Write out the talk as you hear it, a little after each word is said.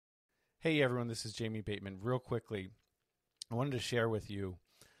Hey everyone, this is Jamie Bateman. Real quickly, I wanted to share with you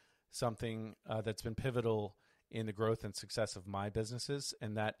something that's been pivotal in the growth and success of my businesses,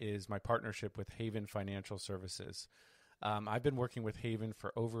 and that is my partnership with Haven Financial Services. I've been working with Haven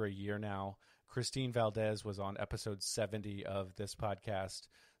for over a year now. Christine Valdez was on episode 70 of this podcast,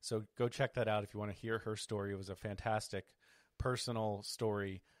 so go check that out if you want to hear her story. It was a fantastic personal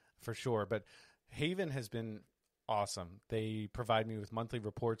story for sure, but Haven has been awesome. They provide me with monthly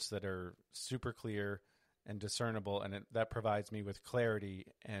reports that are super clear and discernible, and that provides me with clarity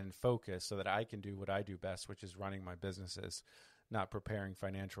and focus so that I can do what I do best, which is running my businesses, not preparing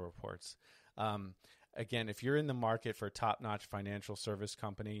financial reports. Again, if you're in the market for a top-notch financial service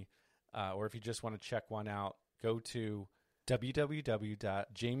company, or if you just want to check one out, go to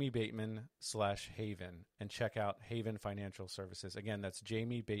www.jamiebateman.com/Haven and check out Haven Financial Services. Again, that's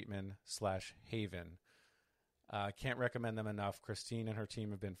jamiebateman.com/Haven. Can't recommend them enough. Christine and her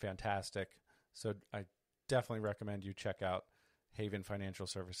team have been fantastic. So I definitely recommend you check out Haven Financial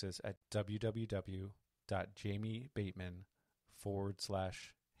Services at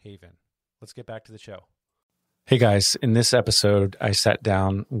www.jamiebateman.com/Haven. Let's get back to the show. Hey guys, in this episode, I sat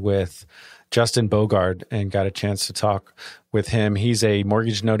down with Justin Bogard and got a chance to talk with him. He's a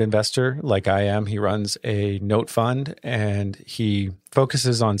mortgage note investor like I am. He runs a note fund and he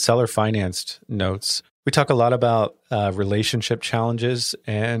focuses on seller financed notes. We talk a lot about relationship challenges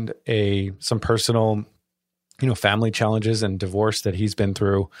and some personal, family challenges and divorce that he's been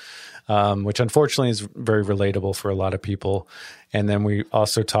through, which unfortunately is very relatable for a lot of people. And then we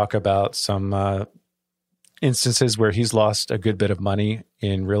also talk about some instances where he's lost a good bit of money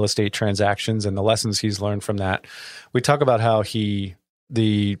in real estate transactions and the lessons he's learned from that. We talk about how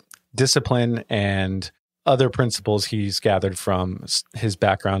the discipline and other principles he's gathered from his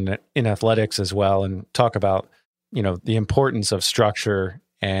background in athletics as well, and talk about, the importance of structure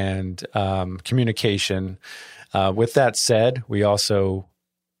and communication. With that said, we also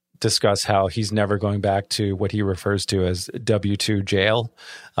discuss how he's never going back to what he refers to as W-2 jail.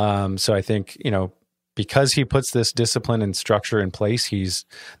 So I think, because he puts this discipline and structure in place,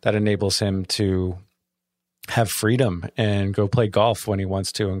 that enables him to have freedom and go play golf when he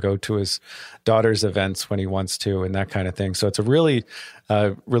wants to and go to his daughter's events when he wants to and that kind of thing. So it's a really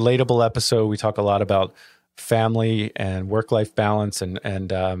relatable episode. We talk a lot about family and work-life balance and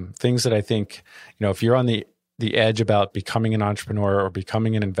things that I think, if you're on the edge about becoming an entrepreneur or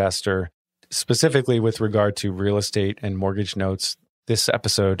becoming an investor, specifically with regard to real estate and mortgage notes, this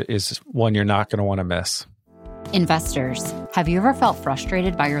episode is one you're not going to want to miss. Investors, have you ever felt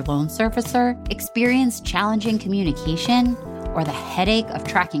frustrated by your loan servicer, experienced challenging communication, or the headache of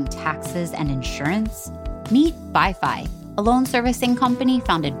tracking taxes and insurance? Meet BuyFi, a loan servicing company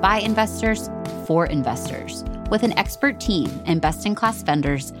founded by investors for investors. With an expert team and best-in-class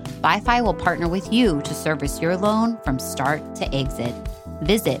vendors, BuyFi will partner with you to service your loan from start to exit.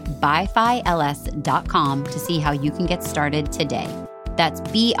 Visit buyfils.com to see how you can get started today. That's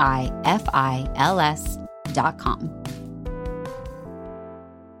BIFILS.com.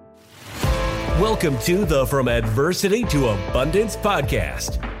 Welcome to the From Adversity to Abundance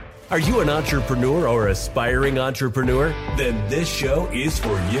podcast. Are you an entrepreneur or aspiring entrepreneur? Then this show is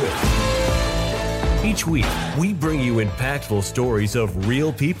for you. Each week, we bring you impactful stories of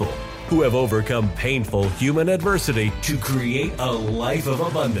real people who have overcome painful human adversity to create a life of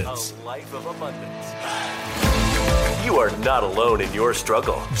abundance. You are not alone in your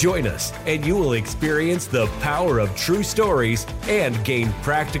struggle. Join us, and you will experience the power of true stories and gain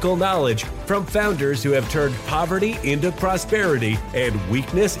practical knowledge from founders who have turned poverty into prosperity and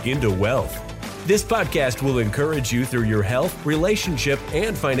weakness into wealth. This podcast will encourage you through your health, relationship,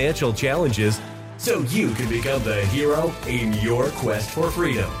 and financial challenges so you can become the hero in your quest for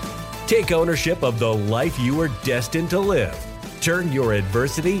freedom. Take ownership of the life you are destined to live. Turn your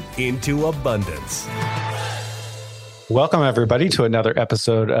adversity into abundance. Welcome, everybody, to another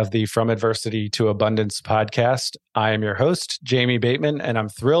episode of the From Adversity to Abundance podcast. I am your host, Jamie Bateman, and I'm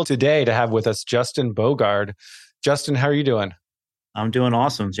thrilled today to have with us Justin Bogard. Justin, how are you doing? I'm doing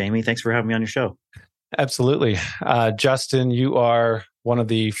awesome, Jamie. Thanks for having me on your show. Absolutely. Justin, you are one of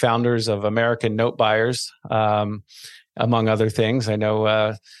the founders of American Note Buyers, among other things. I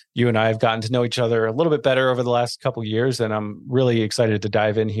know you and I have gotten to know each other a little bit better over the last couple of years, and I'm really excited to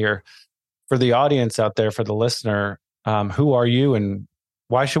dive in here. For the audience out there, for the listener, who are you and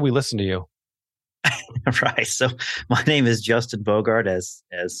why should we listen to you? Right. So my name is Justin Bogard, as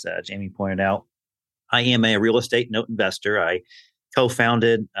Jamie pointed out. I am a real estate note investor. I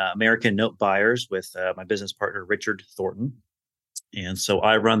co-founded American Note Buyers with my business partner, Richard Thornton. And so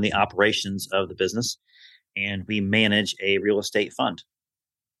I run the operations of the business, and we manage a real estate fund.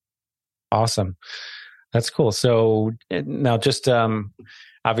 Awesome. That's cool. So now just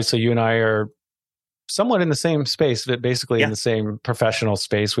obviously you and I are somewhat in the same space, but basically in the same professional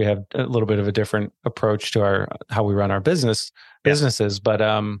space. We have a little bit of a different approach to how we run our businesses. But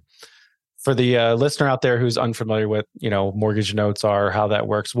for the listener out there who's unfamiliar with, mortgage notes are, how that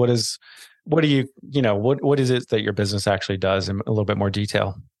works, what is it that your business actually does in a little bit more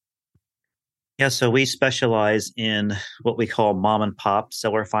detail? Yeah, so we specialize in what we call mom and pop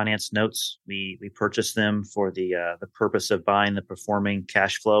seller finance notes. We purchase them for the purpose of buying the performing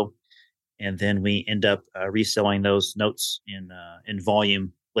cash flow, and then we end up reselling those notes in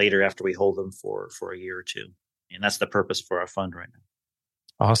volume later after we hold them for a year or two, and that's the purpose for our fund right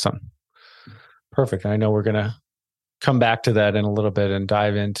now. Awesome, perfect. I know we're gonna come back to that in a little bit and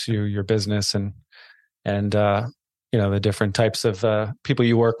dive into your business and the different types of people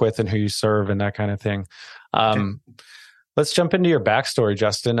you work with and who you serve and that kind of thing. Let's jump into your backstory,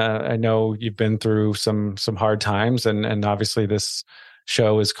 Justin. I know you've been through some hard times, and obviously this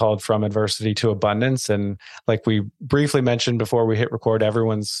show is called From Adversity to Abundance. And like we briefly mentioned before we hit record,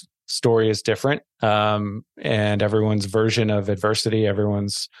 everyone's story is different, and everyone's version of adversity,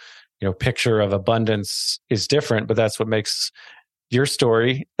 everyone's picture of abundance is different. But that's what makes your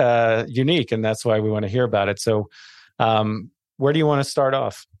story unique, and that's why we want to hear about it. So where do you want to start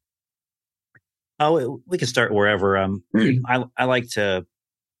off? Oh, we can start wherever. I like to,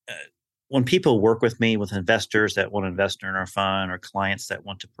 when people work with me, with investors that want to invest in our fund, or clients that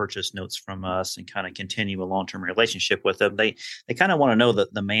want to purchase notes from us and kind of continue a long-term relationship with them, they kind of want to know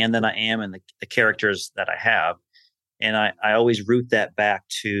the man that I am and the characters that I have. And I always root that back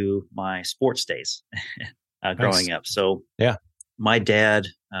to my sports days growing up. So my dad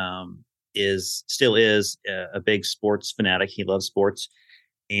still is a big sports fanatic. He loves sports,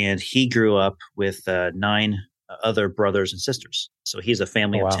 and he grew up with 9 other brothers and sisters. So he's a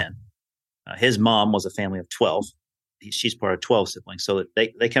family of 10. His mom was a family of 12. She's part of 12 siblings. So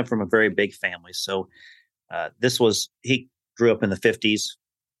they come from a very big family. So he grew up in the 50s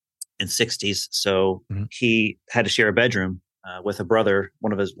and 60s. So he had to share a bedroom with a brother,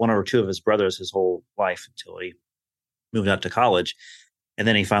 one or two of his brothers, his whole life until he moved out to college. And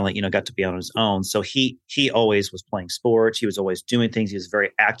then he finally, got to be on his own. So he always was playing sports. He was always doing things. He was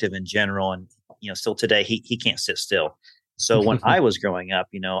very active in general. And, still today, he can't sit still. So when I was growing up,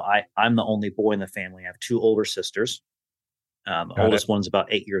 I'm the only boy in the family. I have 2 older sisters. The oldest one's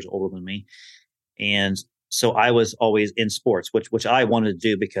about 8 years older than me. And so I was always in sports, which I wanted to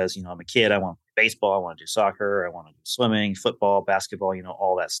do because, I'm a kid. I want to play baseball. I want to do soccer. I want to do swimming, football, basketball,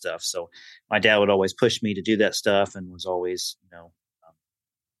 all that stuff. So my dad would always push me to do that stuff and was always,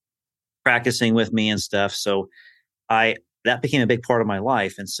 practicing with me and stuff. So that became a big part of my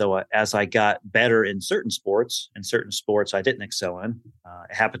life. And so as I got better in certain sports I didn't excel in,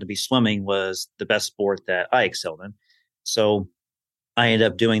 it happened to be swimming was the best sport that I excelled in. So I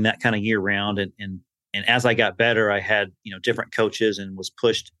ended up doing that kind of year round. And as I got better, I had, different coaches and was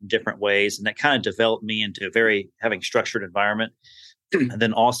pushed in different ways. And that kind of developed me into having structured environment. And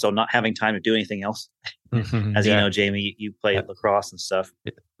then also not having time to do anything else. As you know, Jamie, you play lacrosse and stuff.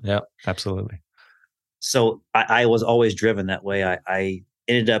 Yeah, absolutely. So I was always driven that way. I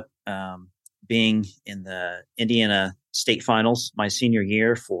ended up being in the Indiana state finals my senior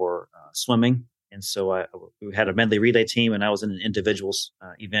year for swimming. And so we had a medley relay team, and I was in an individuals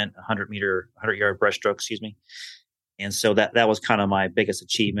event, 100-yard breaststroke, And so that was kind of my biggest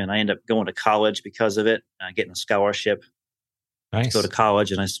achievement. I ended up going to college because of it, getting a scholarship. Nice. Go to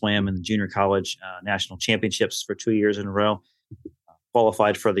college, and I swam in the junior college national championships for 2 years in a row.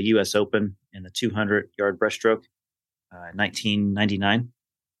 Qualified for the U.S. Open in the 200-yard breaststroke in 1999.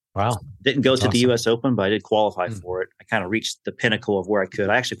 Wow. Didn't go to the U.S. Open, but I did qualify for it. I kind of reached the pinnacle of where I could.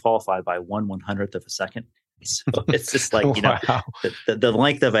 I actually qualified by 1/100th of a second. So it's just like, the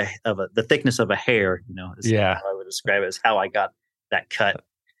length of the thickness of a hair, is how I would describe it, as how I got that cut.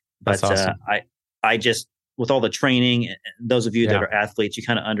 That's awesome. I just, with all the training, and those of you that are athletes, you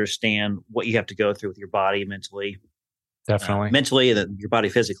kind of understand what you have to go through with your body mentally. Definitely. Mentally, and your body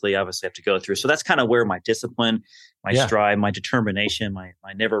physically obviously have to go through. So that's kind of where my discipline, my strive, my determination, my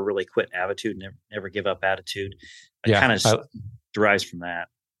never really quit attitude, never give up attitude, kind of derives from that.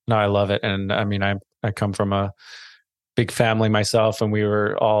 No, I love it. And I mean, I come from a big family myself, and we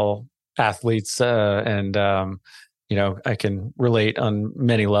were all athletes, and I can relate on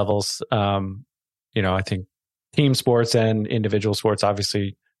many levels. I think team sports and individual sports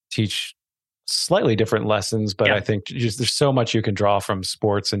obviously teach slightly different lessons, but I think there's so much you can draw from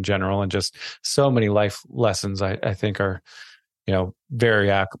sports in general, and just so many life lessons I think are,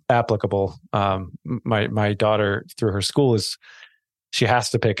 very applicable. My daughter, through her school, is she has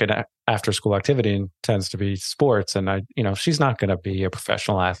to pick an after school activity and tends to be sports. And she's not going to be a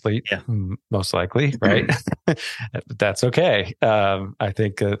professional athlete, most likely, right? That's okay. I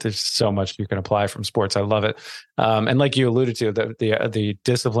think there's so much you can apply from sports. I love it. And like you alluded to, the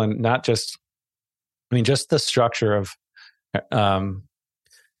discipline, not just, just the structure of,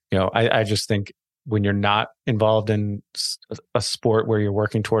 I just think when you're not involved in a sport where you're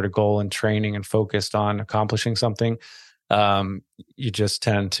working toward a goal and training and focused on accomplishing something, people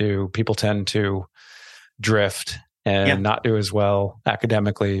tend to drift and not do as well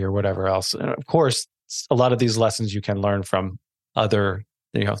academically or whatever else. And of course, a lot of these lessons you can learn from other,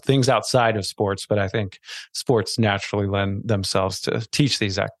 things outside of sports, but I think sports naturally lend themselves to teach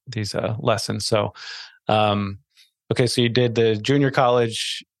these lessons. So, okay, so you did the junior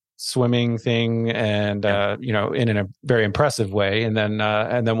college swimming thing and, in a very impressive way. And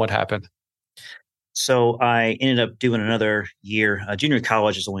then what happened? So I ended up doing another year. Junior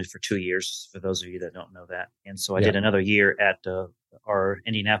college is only for 2 years, for those of you that don't know that. And so I did another year at our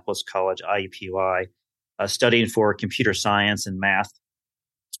Indianapolis College, IUPUI, studying for computer science and math.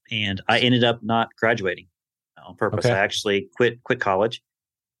 And I ended up not graduating on purpose. Okay. I actually quit college,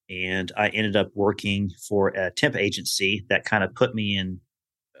 and I ended up working for a temp agency that kind of put me in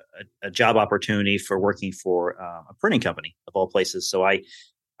a job opportunity for working for a printing company of all places. So I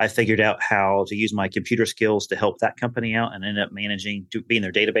figured out how to use my computer skills to help that company out, and ended up being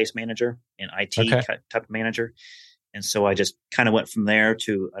their database manager and IT type of manager. And so I just kind of went from there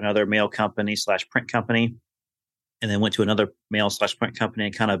to another mail company / print company, and then went to another mail / print company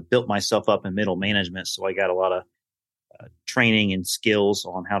and kind of built myself up in middle management. So I got a lot of training and skills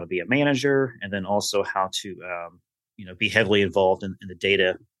on how to be a manager, and then also how to, be heavily involved in the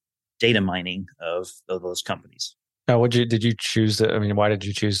data mining of those companies. Now, did you choose it? Why did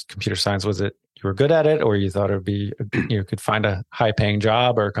you choose computer science? Was it you were good at it, or you thought it would be, you could find a high paying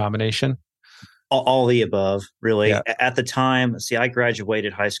job, or a combination? All the above, really. Yeah. At the time, I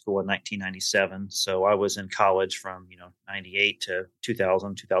graduated high school in 1997. So I was in college from, 98 to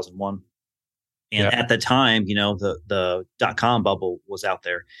 2000, 2001. And at the time, the .com bubble was out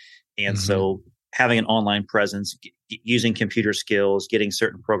there. And so having an online presence, using computer skills, getting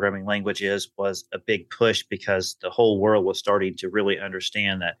certain programming languages was a big push, because the whole world was starting to really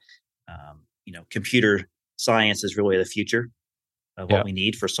understand that, computer science is really the future of what we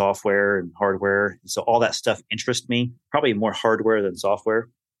need for software and hardware. And so all that stuff interests me, probably more hardware than software.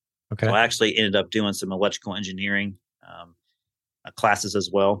 Okay. So I actually ended up doing some electrical engineering classes as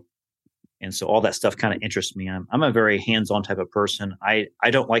well. And so all that stuff kind of interests me. I'm a very hands-on type of person. I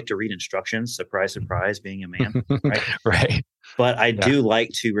don't like to read instructions. Surprise, surprise, being a man. Right. Right. But I do like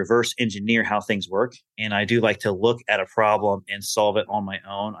to reverse engineer how things work. And I do like to look at a problem and solve it on my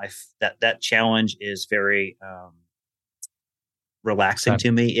own. That challenge is very relaxing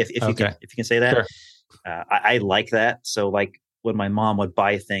to me, if you can say that. Sure. I like that. So like when my mom would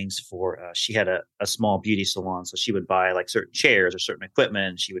buy things for, she had a small beauty salon. So she would buy like certain chairs or certain equipment,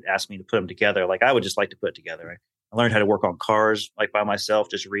 and she would ask me to put them together. Like I would just like to put it together. Right? I learned how to work on cars like by myself,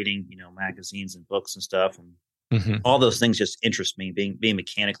 just reading, magazines and books and stuff. And all those things just interest me, being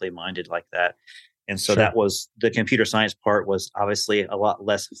mechanically minded like that. And so that was the computer science part, was obviously a lot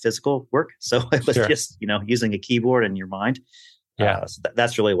less physical work. So it was just, using a keyboard and your mind. So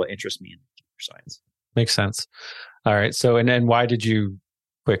that's really what interests me in computer science. Makes sense. All right. So, and why did you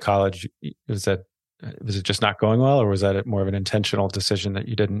quit college? Was it just not going well, or was that more of an intentional decision that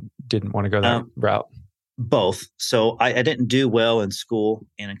you didn't want to go that route? Both. So I didn't do well in school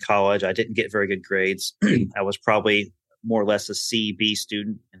and in college. I didn't get very good grades. I was probably more or less a C/B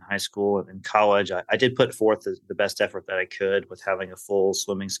student in high school. And in college, I did put forth the best effort that I could with having a full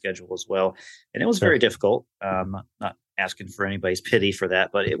swimming schedule as well. And it was very difficult. Not asking for anybody's pity for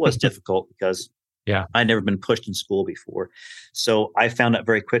that, but it was difficult because I'd never been pushed in school before. So I found out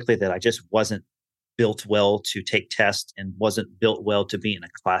very quickly that I just wasn't built well to take tests, and wasn't built well to be in a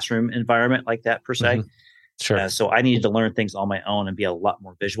classroom environment like that per se. Sure. So I needed to learn things on my own and be a lot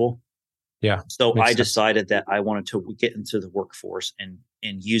more visual. Yeah. So I decided that I wanted to get into the workforce and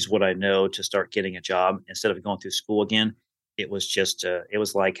use what I know to start getting a job instead of going through school again. It was just, it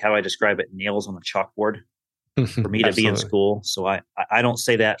was like, how do I describe it? Nails on a chalkboard for me to be in school. So I don't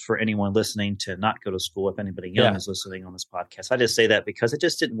say that for anyone listening to not go to school. If anybody young is listening on this podcast, I just say that because it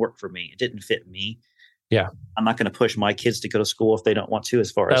just didn't work for me. It didn't fit me. Yeah. I'm not going to push my kids to go to school if they don't want to,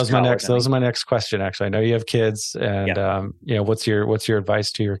 as far as that was my next question. Actually, I know you have kids, and what's your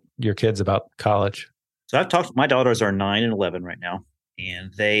advice to your kids about college? So I've talked, my daughters are 9 and 11 right now,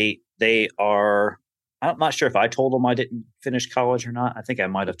 and they are, I'm not sure if I told them I didn't finish college or not. I think I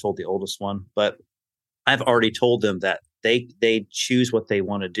might have told the oldest one, but I've already told them that they choose what they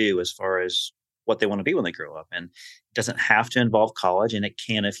want to do as far as what they want to be when they grow up, and it doesn't have to involve college, and it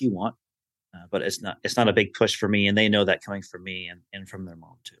can if you want, but it's not a big push for me, and they know that coming from me and from their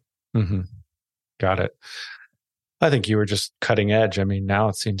mom too. Mm-hmm. Got it. I think you were just cutting edge. I mean, now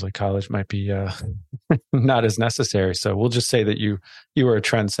it seems like college might be not as necessary. So we'll just say that you were a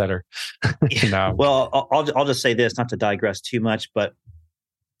trendsetter. No. Well, I'll just say this, not to digress too much, but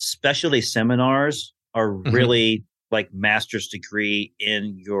specialty seminars are really like master's degree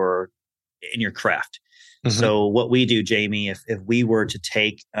in your craft. Mm-hmm. So what we do, Jamie, if we were to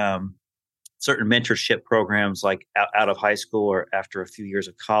take certain mentorship programs like out of high school or after a few years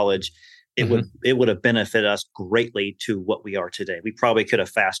of college, it would have benefited us greatly to what we are today. We probably could have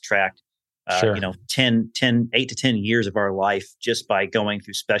fast tracked, 8 to 10 years of our life just by going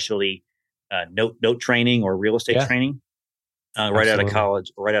through specialty note training or real estate training right out of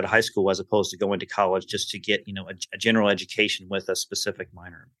college, or right out of high school, as opposed to going to college just to get a general education with a specific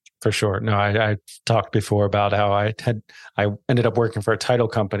minor. For sure. No, I talked before about how I ended up working for a title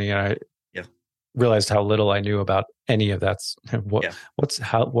company, and I realized how little I knew about any of that. What's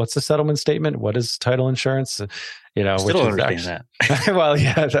the settlement statement? What is title insurance? Still don't understand that. Well,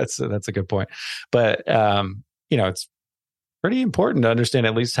 yeah, that's a good point. But it's pretty important to understand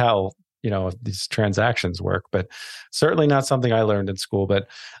at least how these transactions work. But certainly not something I learned in school. But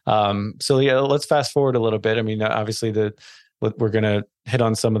so yeah, let's fast forward a little bit. I mean, obviously we're going to hit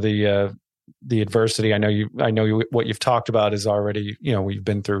on some of the adversity. I know what you've talked about is already, we've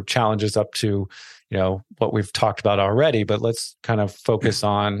been through challenges up to, what we've talked about already, but let's kind of focus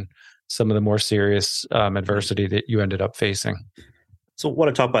on some of the more serious adversity that you ended up facing. So what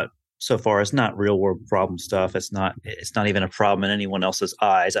I talk about so far is not real world problem stuff. It's not even a problem in anyone else's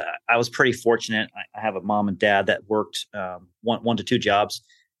eyes. I was pretty fortunate. I have a mom and dad that worked 1 to 2 jobs,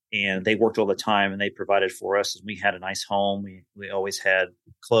 and they worked all the time, and they provided for us. And we had a nice home. We always had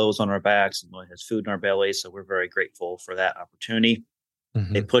clothes on our backs, and we had food in our bellies. So we're very grateful for that opportunity.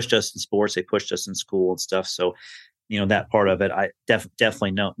 Mm-hmm. They pushed us in sports. They pushed us in school and stuff. So, that part of it, I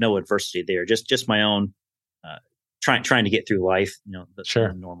definitely no adversity there. Just my own trying to get through life,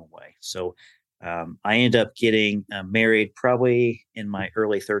 the normal way. So I ended up getting married probably in my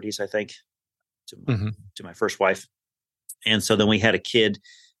early 30s, I think, to my first wife. And so then we had a kid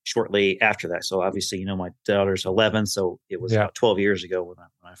shortly after that. So obviously, my daughter's 11. So it was about 12 years ago when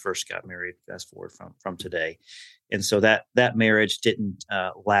I first got married, fast forward from today. And so that marriage didn't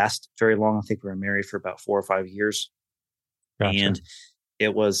last very long. I think we were married for about 4 or 5 years. Gotcha. And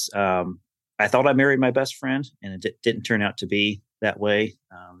it was, I thought I married my best friend, and it didn't turn out to be that way.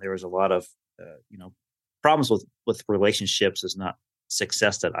 There was a lot of, problems with relationships is not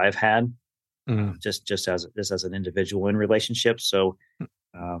success that I've had, just as an individual in relationships. So,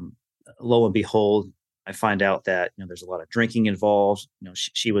 lo and behold, I find out that there's a lot of drinking involved.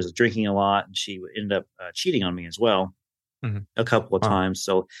 She was drinking a lot, and she ended up cheating on me as well a couple of times.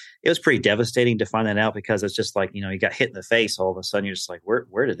 So it was pretty devastating to find that out, because it's just like you got hit in the face. All of a sudden, you're just like,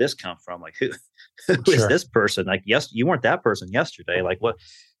 where did this come from? Like who is this person? Like, yes, you weren't that person yesterday. Like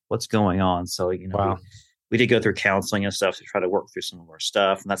what's going on? So we did go through counseling and stuff to try to work through some of our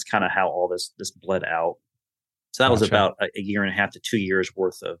stuff, and that's kind of how all this bled out. So that was about a year and a half to 2 years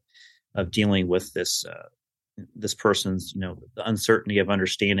worth of dealing with this person's, the uncertainty of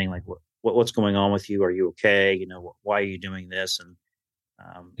understanding, like what's going on with you? Are you okay? Why are you doing this? And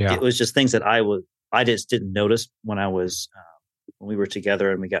it was just things that I just didn't notice when we were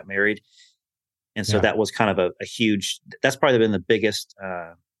together and we got married. And so that was kind of a huge, that's probably been the biggest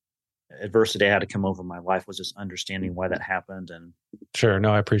adversity I had to come over in my life, was just understanding why that happened. And sure.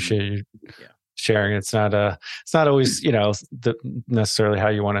 No, I appreciate you sharing. It's not always, necessarily how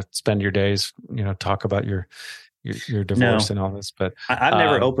you want to spend your days, talk about your divorce and all this, but I've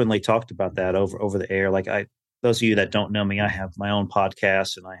never openly talked about that over the air. Like those of you that don't know me, I have my own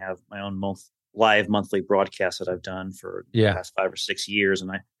podcast, and I have my own live monthly broadcast that I've done for the past 5 or 6 years.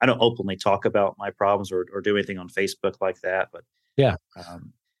 And I don't openly talk about my problems or do anything on Facebook like that, but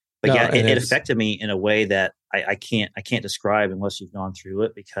it affected me in a way that I can't describe unless you've gone through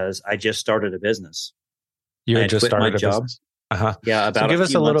it, because I just started a business. You had just started a job? Business? Uh-huh. Yeah. About so give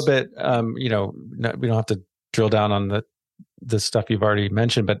us a little bit, we don't have to drill down on the stuff you've already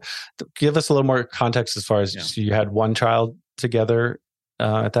mentioned, but give us a little more context as far as so you had one child together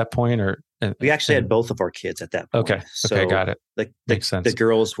at that point, or we actually had both of our kids at that point. Okay. Okay. Got it. Makes sense. The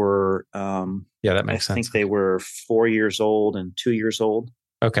girls were, that makes sense. I think they were 4 years old and 2 years old.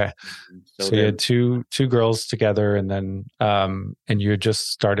 Okay. So you had two girls together, and then, and you had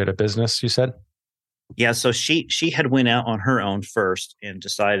just started a business, you said? Yeah. So she had went out on her own first and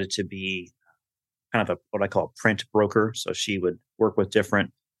decided to be kind of what I call a print broker. So she would work with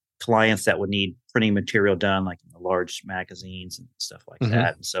different clients that would need printing material done, like large magazines and stuff like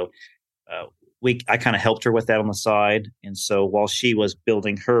that. And so I kind of helped her with that on the side. And so while she was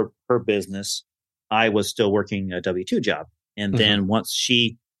building her business, I was still working a W-2 job. And then once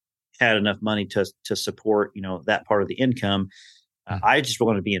she had enough money to support, that part of the income, I just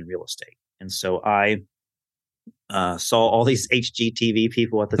wanted to be in real estate. And so I saw all these HGTV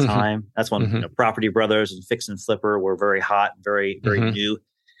people at the time. That's when Property Brothers and Fix and Flipper were very hot, very, very new.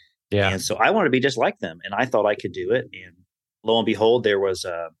 Yeah. And so I wanted to be just like them. And I thought I could do it. And lo and behold, there was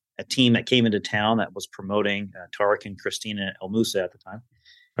a team that came into town that was promoting Tarek and Christina El Musa at the time.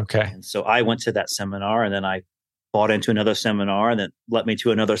 Okay. And so I went to that seminar, and then I bought into another seminar, and then led me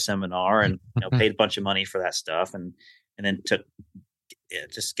to another seminar, and paid a bunch of money for that stuff, and then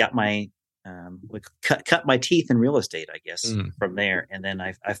just got my cut my teeth in real estate, I guess, from there. And then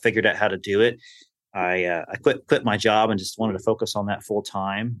I figured out how to do it. I quit my job and just wanted to focus on that full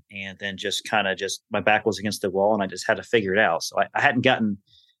time, and then just my back was against the wall, and I just had to figure it out. So I hadn't gotten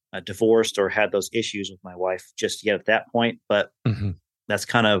divorced or had those issues with my wife just yet at that point, but that's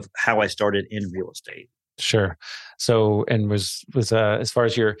kind of how I started in real estate. Sure. So, and was as far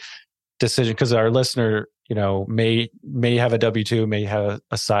as your decision, because our listener, may have a W-2, may have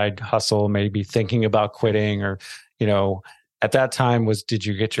a side hustle, may be thinking about quitting, or, at that time did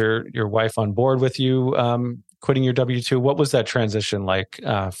you get your wife on board with you quitting your W-2? What was that transition like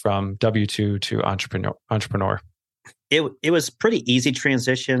from W-2 to entrepreneur? It was pretty easy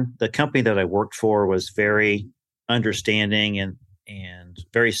transition. The company that I worked for was very understanding and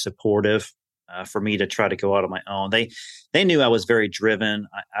very supportive for me to try to go out on my own. They knew I was very driven.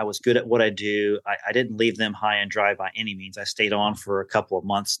 I was good at what I do. I didn't leave them high and dry by any means. I stayed on for a couple of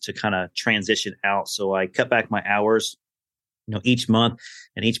months to kind of transition out. So I cut back my hours, each month.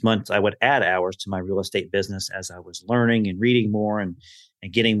 And each month I would add hours to my real estate business as I was learning and reading more and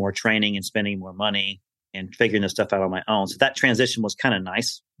getting more training and spending more money and figuring this stuff out on my own. So that transition was kind of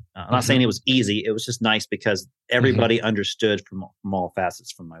nice. I'm not saying it was easy. It was just nice because everybody understood from all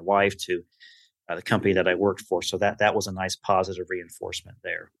facets, from my wife to the company that I worked for. So that was a nice positive reinforcement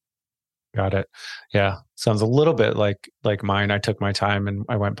there. Got it. Yeah. Sounds a little bit like mine. I took my time and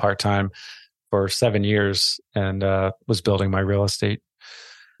I went part-time for 7 years and was building my real estate,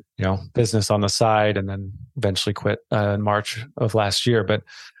 business on the side, and then eventually quit in March of last year. But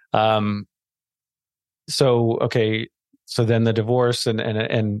so then the divorce and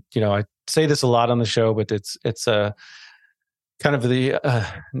I say this a lot on the show, but it's a kind of the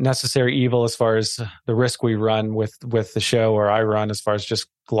necessary evil as far as the risk we run with the show, or I run, as far as just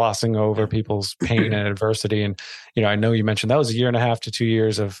glossing over people's pain and adversity. And I know you mentioned that was 1.5 to 2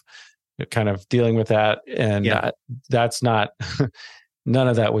 years of kind of dealing with that, and that's not none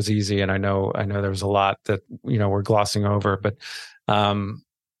of that was easy. And I know there was a lot that we're glossing over, but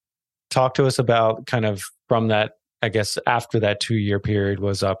talk to us about kind of from that, I guess, after that 2-year period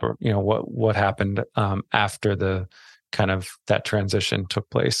was up, or what happened after the kind of that transition took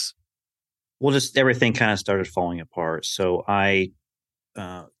place. Well, just everything kind of started falling apart. So I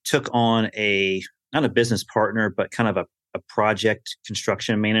took on not a business partner, but kind of a project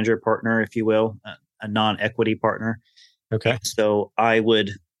construction manager partner, if you will, a non-equity partner. Okay. So I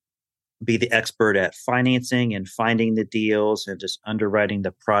would be the expert at financing and finding the deals and just underwriting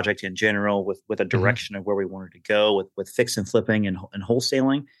the project in general with a direction of where we wanted to go with fix and flipping and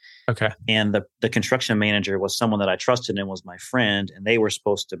wholesaling. Okay. And the construction manager was someone that I trusted and was my friend, and they were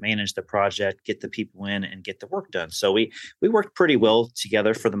supposed to manage the project, get the people in, and get the work done. So we worked pretty well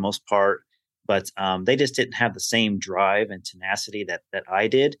together for the most part, but they just didn't have the same drive and tenacity that I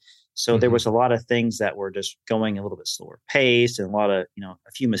did. So there was a lot of things that were just going a little bit slower paced, and a lot of,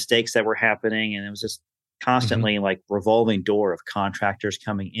 a few mistakes that were happening. And it was just constantly like revolving door of contractors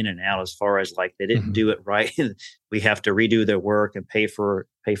coming in and out, as far as like they didn't do it right. We have to redo their work and pay for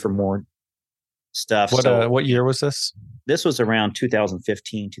more stuff. What year was this? This was around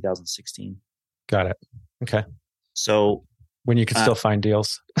 2015, 2016. Got it. Okay. So when you could still find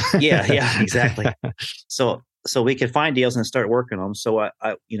deals. Yeah, exactly. So we could find deals and start working on them. So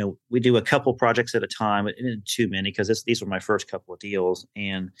we do a couple projects at a time. It isn't too many because these were my first couple of deals.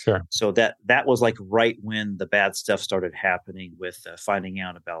 And so that was like right when the bad stuff started happening with finding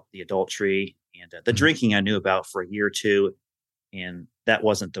out about the adultery and the drinking I knew about for a year or two. And that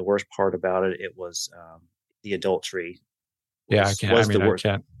wasn't the worst part about it. It was the adultery. I can't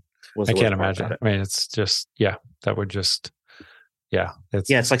imagine. I mean, it's just, that would just, Yeah.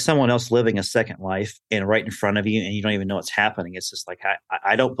 It's like someone else living a second life and right in front of you, and you don't even know what's happening. It's just like,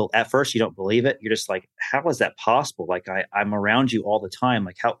 I don't, at first you don't believe it. You're just like, how is that possible? Like I'm around you all the time.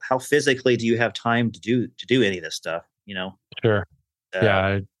 Like how physically do you have time to do any of this stuff? Sure.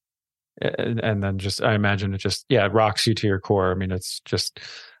 Yeah. And then I imagine it just, it rocks you to your core. I mean, it's just,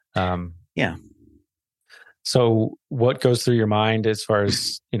 yeah. So what goes through your mind as far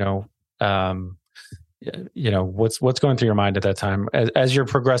as, what's going through your mind at that time as you're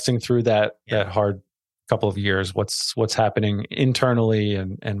progressing through that hard couple of years? What's happening internally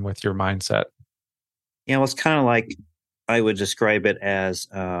and with your mindset? It's kind of like, I would describe it as,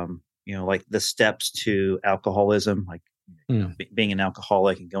 like the steps to alcoholism, like being an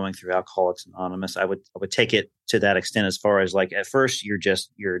alcoholic and going through Alcoholics Anonymous. I would take it to that extent, as far as like, at first you're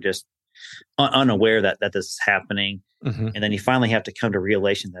just unaware that this is happening. Mm-hmm. And then you finally have to come to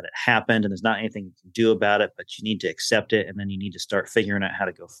realization that it happened and there's not anything you can do about it, but you need to accept it. And then you need to start figuring out how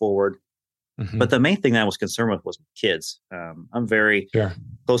to go forward. Mm-hmm. But the main thing that I was concerned with was my kids. I'm very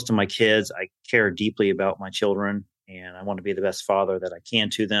close to my kids. I care deeply about my children, and I want to be the best father that I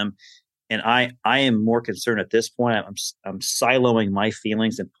can to them. And I am more concerned at this point. I'm siloing my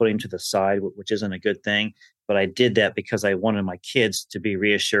feelings and putting them to the side, which isn't a good thing. But I did that because I wanted my kids to be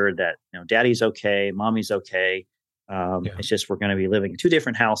reassured that, daddy's okay, mommy's okay. It's just, we're going to be living in two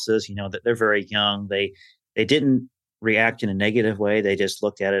different houses, that they're very young. They didn't react in a negative way. They just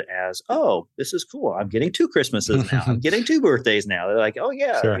looked at it as, oh, this is cool. I'm getting 2 Christmases now. I'm getting 2 birthdays now. They're like, oh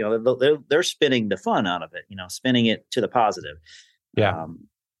yeah, sure. They're spinning the fun out of it, spinning it to the positive. Yeah.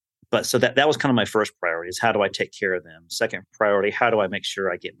 But so that was kind of my first priority, is how do I take care of them? Second priority, how do I make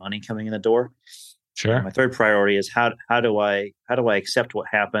sure I get money coming in the door? Sure. And my third priority is how do I accept what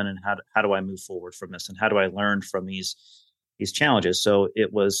happened, and how do I move forward from this, and how do I learn from these challenges? So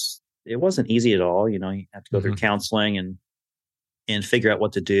it wasn't easy at all. You have to go through counseling and figure out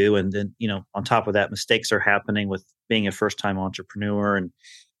what to do. And then, on top of that, mistakes are happening with being a first time entrepreneur and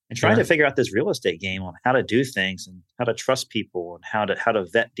trying to figure out this real estate game on how to do things and how to trust people and how to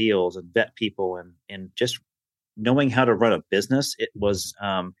vet deals and vet people and just knowing how to run a business. It was,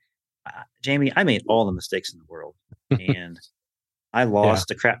 Jamie, I made all the mistakes in the world, and I lost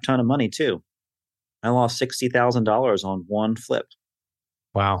a crap ton of money too. I lost $60,000 on one flip.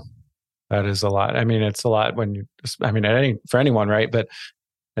 Wow. That is a lot. I mean, it's a lot for anyone, right? But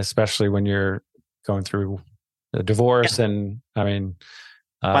especially when you're going through a divorce and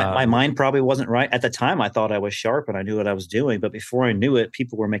my mind probably wasn't right at the time. I thought I was sharp and I knew what I was doing, but before I knew it,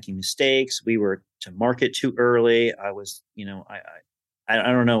 people were making mistakes. We were to market too early. I was, I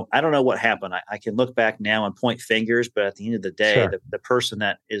don't know. I don't know what happened. I can look back now and point fingers, but at the end of the day, the person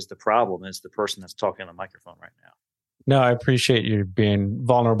that is the problem is the person that's talking on the microphone right now. No, I appreciate you being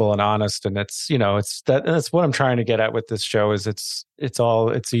vulnerable and honest. And that's what I'm trying to get at with this show is it's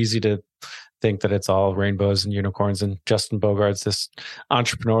easy to think that it's all rainbows and unicorns, and Justin Bogard's this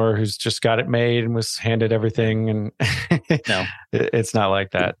entrepreneur who's just got it made and was handed everything. And no, it's not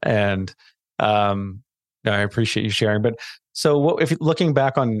like that. And, I appreciate you sharing. But so if looking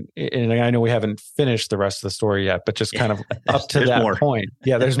back on, and I know we haven't finished the rest of the story yet, but just kind of up to that point.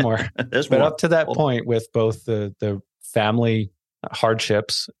 Yeah, there's more. Up to that point with both the family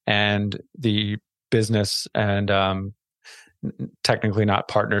hardships and the business and technically not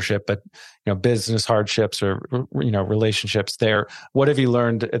partnership, but business hardships or relationships there. What have you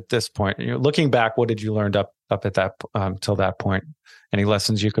learned at this point? Looking back, what did you learn up at that till that point? Any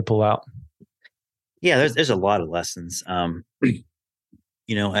lessons you could pull out? Yeah, there's a lot of lessons. At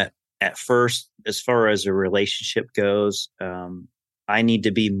first, as far as a relationship goes, I need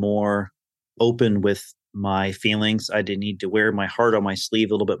to be more open with my feelings. I did need to wear my heart on my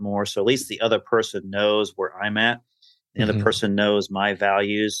sleeve a little bit more. So at least the other person knows where I'm at. The other person knows my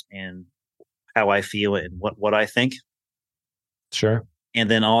values and how I feel and what I think. Sure. And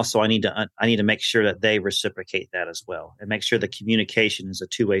then also I need to make sure that they reciprocate that as well, and make sure the communication is a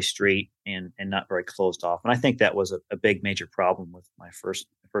two-way street and not very closed off. And I think that was a big major problem with my first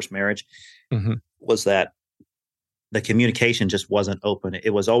marriage, was that the communication just wasn't open.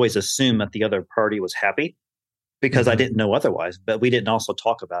 It was always assumed that the other party was happy because I didn't know otherwise, but we didn't also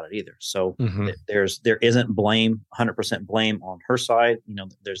talk about it either. So there isn't blame, 100% blame on her side.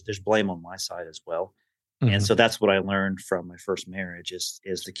 There's blame on my side as well. And so that's what I learned from my first marriage is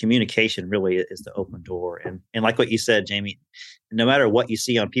the communication really is the open door. And like what you said, Jamie, no matter what you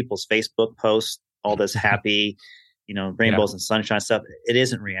see on people's Facebook posts, all this happy, rainbows and sunshine stuff, it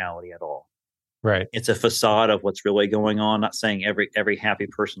isn't reality at all. Right. It's a facade of what's really going on. Not saying every happy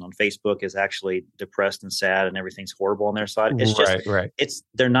person on Facebook is actually depressed and sad and everything's horrible on their side. It's just,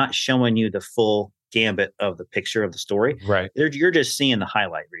 they're not showing you the full gambit of the picture of the story. Right. You're just seeing the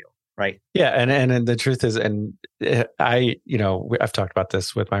highlight reel, right? Yeah. And the truth is, and I've talked about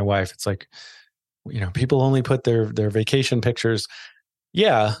this with my wife. It's like, people only put their vacation pictures.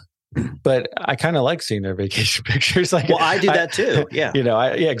 Yeah. But I kind of like seeing their vacation pictures. Like, well, I do that too. Yeah.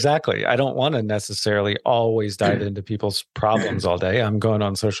 Exactly. I don't want to necessarily always dive into people's problems all day. I'm going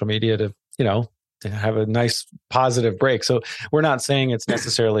on social media to have a nice positive break. So we're not saying it's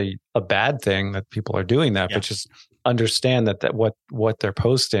necessarily a bad thing that people are doing that, but just understand that what they're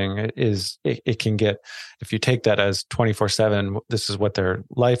posting is, it can get, if you take that as 24/7, this is what their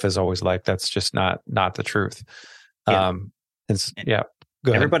life is always like. That's just not the truth. Yeah.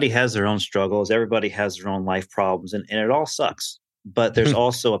 Everybody has their own struggles. Everybody has their own life problems, and it all sucks. But there's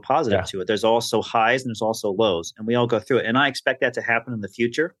also a positive to it. There's also highs and there's also lows, and we all go through it. And I expect that to happen in the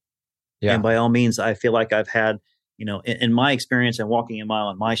future. Yeah. And by all means, I feel like I've had, in my experience and walking a mile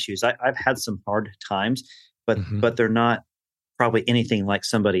in my shoes, I've had some hard times, but they're not probably anything like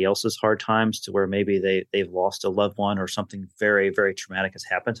somebody else's hard times to where maybe they've lost a loved one or something very, very traumatic has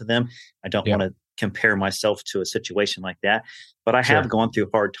happened to them. I don't want to compare myself to a situation like that, but I have gone through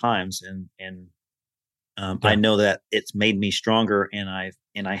hard times, and I know that it's made me stronger, and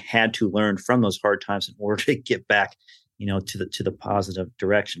I had to learn from those hard times in order to get back, to the positive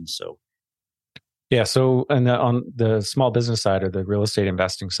direction. So. Yeah. So, and on the small business side or the real estate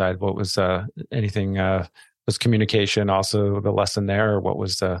investing side, what was anything? Was communication also the lesson there, or what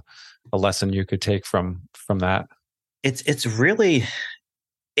was a lesson you could take from that? It's really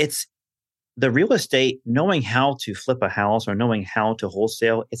the real estate, knowing how to flip a house or knowing how to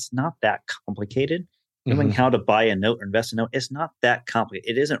wholesale. It's not that complicated. Knowing how to buy a note or invest a note, it's not that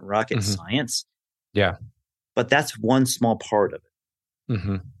complicated. It isn't rocket science. Yeah. But that's one small part of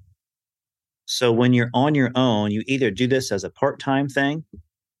it. So when you're on your own, you either do this as a part-time thing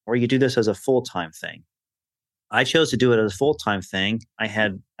or you do this as a full-time thing. I chose to do it as a full-time thing. I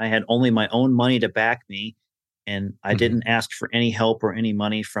had only my own money to back me, and I didn't ask for any help or any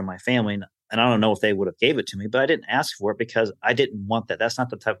money from my family. And I don't know if they would have gave it to me, but I didn't ask for it because I didn't want that. That's not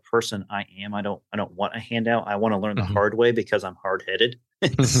the type of person I am. I don't want a handout. I want to learn the hard way because I'm hard-headed.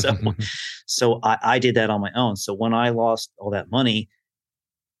 So I did that on my own. So when I lost all that money,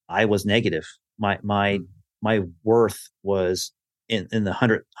 I was negative. My worth was in the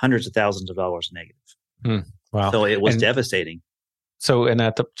hundreds of thousands of dollars negative. Wow. So it was devastating. So, and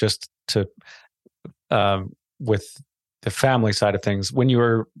just to with the family side of things, when you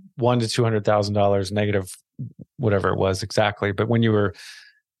were $100,000 to $200,000 negative, whatever it was exactly, but when you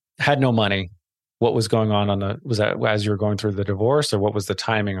had no money, what was going on was that as you were going through the divorce, or what was the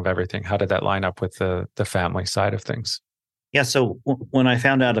timing of everything? How did that line up with the family side of things? Yeah. So when I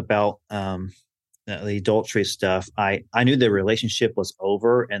found out about the adultery stuff, I knew the relationship was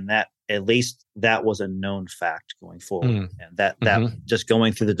over, and that at least that was a known fact going forward. And that just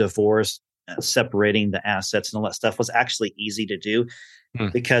going through the divorce, separating the assets and all that stuff was actually easy to do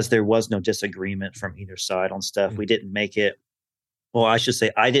because there was no disagreement from either side on stuff. We didn't make it, well, I should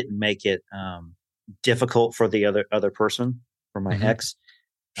say I didn't make it difficult for the other person, for my ex.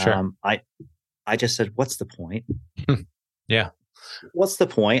 Sure. I just said, what's the point? Yeah. What's the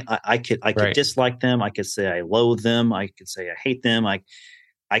point? I could dislike them. I could say I loathe them. I could say I hate them.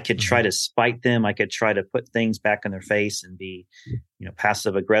 I could try to spite them. I could try to put things back in their face and be,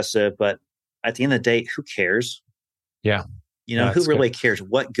 passive aggressive. But at the end of the day, who cares? Yeah. Who really cares?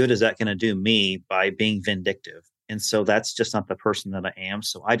 What good is that going to do me by being vindictive? And so that's just not the person that I am.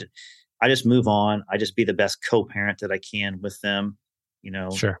 So I just move on. I just be the best co-parent that I can with them.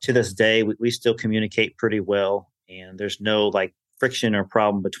 To this day, we still communicate pretty well, and there's no friction or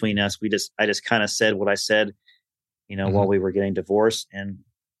problem between us. I just kind of said what I said, while we were getting divorced, and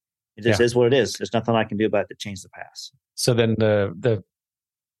it just is what it is. There's nothing I can do about it to change the past. So then the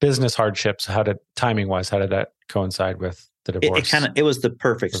business hardships, timing wise, how did that coincide with the divorce? It was the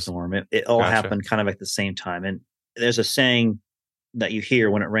perfect storm. It all happened kind of at the same time. And there's a saying that you hear,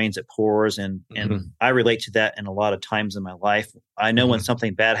 when it rains, it pours. And I relate to that in a lot of times in my life. I know when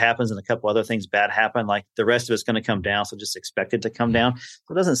something bad happens and a couple other things bad happen, the rest of it's going to come down. So just expect it to come down.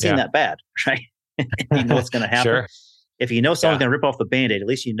 So it doesn't seem that bad, right? You know what's going to happen. Sure. If you know someone's going to rip off the Band-Aid, at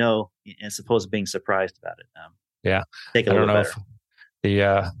least as opposed to being surprised about it. Take it a little better.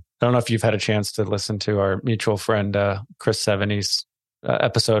 I don't know if you've had a chance to listen to our mutual friend, Chris Seveni's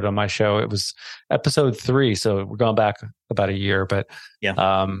episode on my show. It was episode 3. So we're going back about a year, but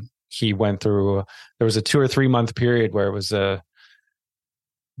he went through, there was a 2 or 3 month period where it was a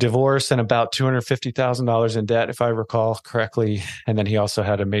divorce and about $250,000 in debt, if I recall correctly. And then he also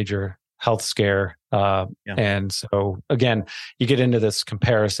had a major health scare. And so again, you get into this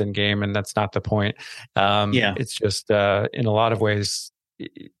comparison game, and that's not the point. It's just in a lot of ways,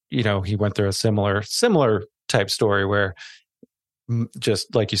 he went through a similar type story where,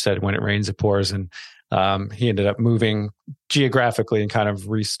 just like you said, when it rains, it pours, and he ended up moving geographically and kind of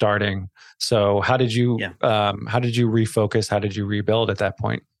restarting. So how did you refocus? How did you rebuild at that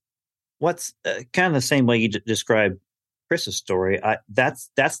point? What's kind of the same way you described Chris's story. That's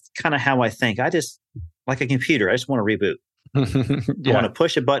kind of how I think. I just, like a computer, I just want to reboot. I want to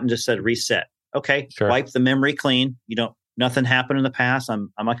push a button, just said reset. Okay, sure. Wipe the memory clean. Nothing happened in the past.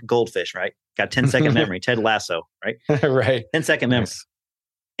 I'm like a goldfish, right? Got 10-second memory. Ted Lasso, right? Right. 10-second memory,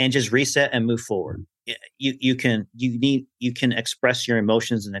 and just reset and move forward. You can express your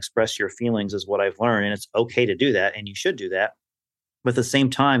emotions and express your feelings, is what I've learned, and it's okay to do that, and you should do that. But at the same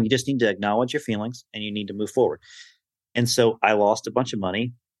time, you just need to acknowledge your feelings and you need to move forward. And so I lost a bunch of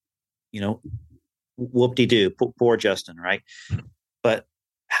money, whoop-de-doo, poor Justin, right? But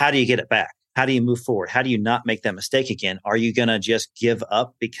how do you get it back? How do you move forward? How do you not make that mistake again? Are you going to just give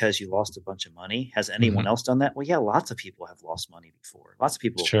up because you lost a bunch of money? Has anyone else done that? Well, yeah, lots of people have lost money before. Lots of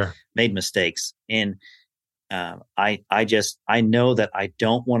people made mistakes. And I know that I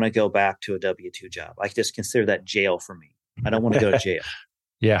don't want to go back to a W-2 job. I just consider that jail for me. I don't want to go to jail.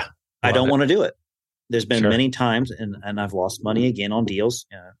 Yeah. I don't want to do it. There's been many times, and I've lost money again on deals,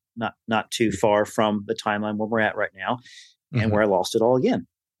 not too far from the timeline where we're at right now, and where I lost it all again.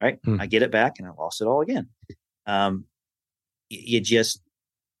 Right. I get it back and I lost it all again. I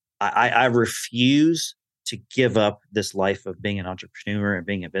refuse to give up this life of being an entrepreneur and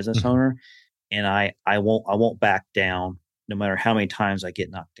being a business owner. And I won't back down no matter how many times I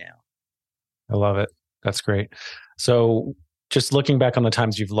get knocked down. I love it. That's great. So just looking back on the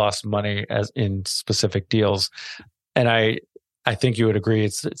times you've lost money as in specific deals, and I think you would agree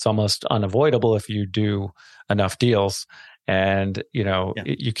it's almost unavoidable if you do enough deals. And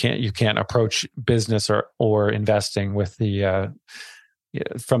you can't approach business or investing with the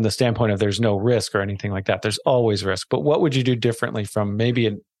from the standpoint of there's no risk or anything like that. There's always risk. But what would you do differently from maybe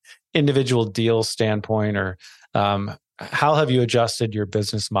an individual deal standpoint, or how have you adjusted your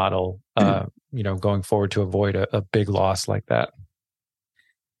business model going forward to avoid a big loss like that?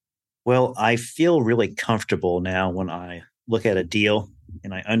 Well, I feel really comfortable now when I look at a deal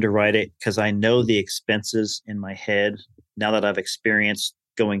and I underwrite it, because I know the expenses in my head now that I've experienced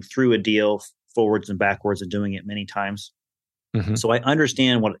going through a deal forwards and backwards and doing it many times. So I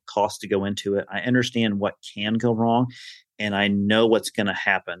understand what it costs to go into it. I understand what can go wrong, and I know what's going to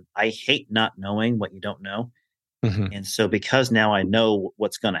happen. I hate not knowing what you don't know. And so because now I know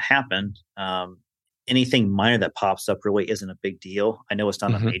what's going to happen, anything minor that pops up really isn't a big deal. I know it's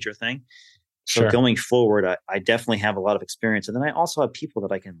not a major thing. So going forward, I definitely have a lot of experience. And then I also have people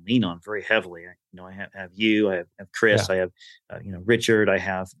that I can lean on very heavily. I have you, I have Chris, I have, Richard, I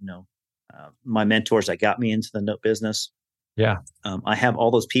have, my mentors that got me into the note business. Yeah. I have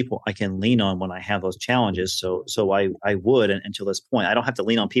all those people I can lean on when I have those challenges. So I would, until this point, I don't have to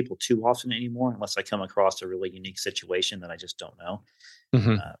lean on people too often anymore, unless I come across a really unique situation that I just don't know.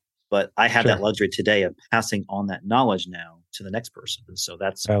 But I have that luxury today of passing on that knowledge now to the next person. And so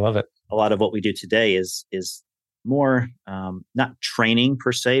I love it. A lot of what we do today is more, not training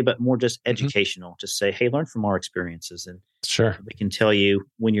per se, but more just educational. Just say, hey, learn from our experiences. And we can tell you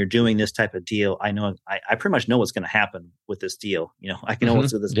when you're doing this type of deal, I know, I pretty much know what's going to happen with this deal. I can know what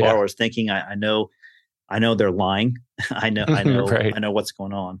this borrower is thinking. I know they're lying. I know what's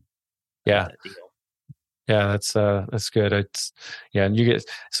going on. Yeah. With that deal. Yeah, that's good. And you get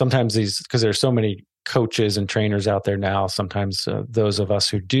sometimes because there's so many coaches and trainers out there now. Sometimes those of us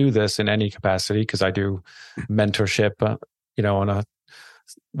who do this in any capacity, because I do mentorship, on a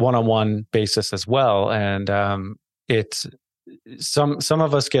one-on-one basis as well, and it's some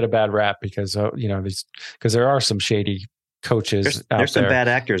of us get a bad rap because because there are some shady coaches. There's some bad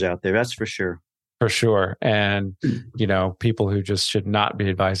actors out there. That's for sure. For sure. And, people who just should not be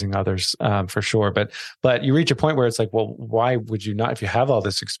advising others, for sure. But you reach a point where it's like, well, why would you not, if you have all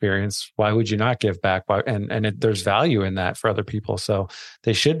this experience, why would you not give back? There's value in that for other people. So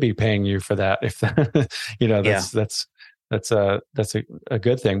they should be paying you for that. If that's a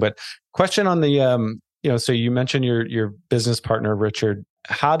good thing. But question on the, so you mentioned your business partner, Richard.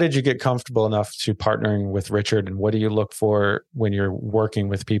 How did you get comfortable enough to partnering with Richard, and what do you look for when you're working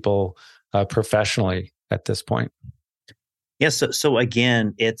with people professionally at this point? Yes. So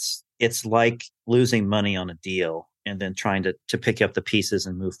again, it's like losing money on a deal and then trying to pick up the pieces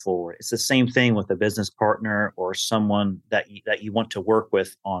and move forward. It's the same thing with a business partner or someone that you want to work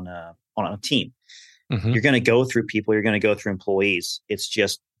with on a team. You're going to go through people. You're going to go through employees. It's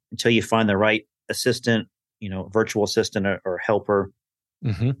just until you find the right assistant, virtual assistant or helper,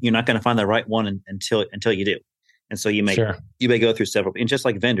 you're not going to find the right one until you do. And so you may go through several, and just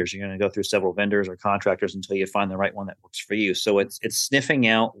like vendors, you're going to go through several vendors or contractors until you find the right one that works for you. So it's sniffing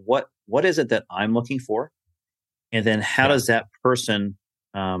out what is it that I'm looking for, and then how does that person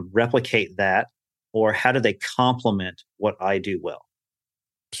replicate that, or how do they complement what I do well?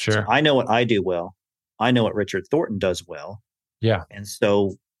 Sure. So I know what I do well. I know what Richard Thornton does well. Yeah. And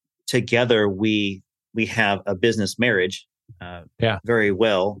so together we have a business marriage very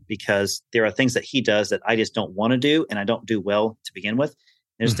well, because there are things that he does that I just don't want to do and I don't do well to begin with.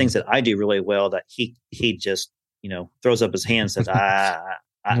 There's things that I do really well that he just, throws up his hands and says,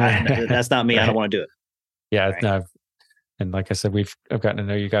 that's not me. Right. I don't want to do it. Yeah. Right. No, and like I said, I've gotten to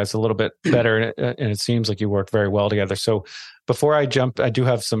know you guys a little bit better, and it seems like you work very well together. So before I jump, I do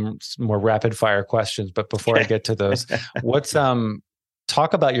have some more rapid fire questions, but before I get to those,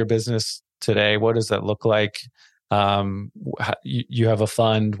 talk about your business today. What does that look like? You have a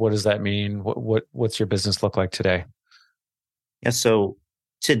fund. What does that mean? What's your business look like today? Yeah. So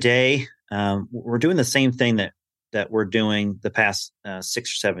today, we're doing the same thing that we're doing the past 6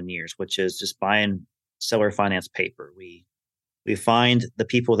 or 7 years, which is just buying seller finance paper. We find the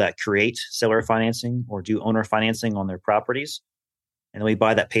people that create seller financing or do owner financing on their properties, and then we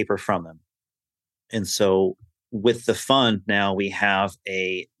buy that paper from them. And so with the fund now, we have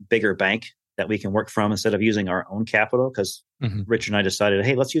a bigger bank that we can work from instead of using our own capital, because Richard and I decided,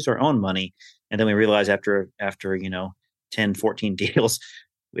 hey, let's use our own money. And then we realized after 10, 14 deals,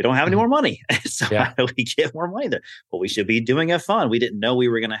 we don't have any more money. So how do we get more money there? Well, we should be doing a fund. We didn't know we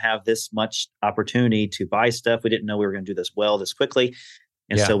were going to have this much opportunity to buy stuff. We didn't know we were going to do this well, this quickly.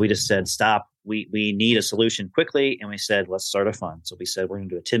 And so we just said, stop. We need a solution quickly. And we said, let's start a fund. So we said, we're going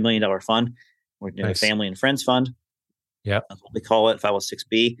to do a $10 million fund. We're doing a family and friends fund. Yeah. That's what we call it,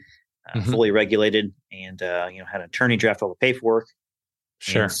 506B. Fully regulated, and had an attorney draft all the paperwork.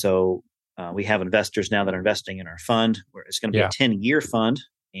 Sure. And so we have investors now that are investing in our fund, where it's going to be a 10-year fund,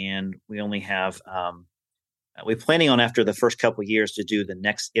 and we only have we're planning on, after the first couple of years, to do the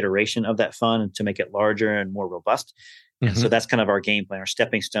next iteration of that fund and to make it larger and more robust. And so that's kind of our game plan. Our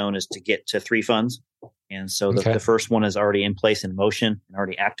stepping stone is to get to 3 funds. And so the first one is already in place, in motion, and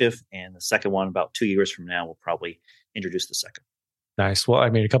already active. And the second one, about 2 years from now, we'll probably introduce the second. Nice. Well, I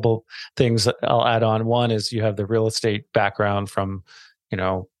mean, a couple things I'll add on. One is you have the real estate background from,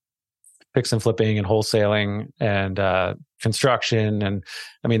 fix and flipping and wholesaling and construction. And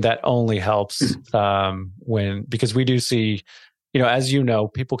I mean, that only helps because we do see, as you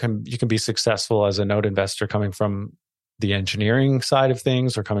know, you can be successful as a note investor coming from the engineering side of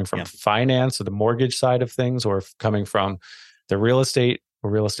things, or coming from finance or the mortgage side of things, or coming from the real estate or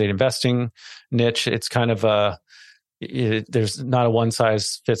real estate investing niche. It's kind of there's not a one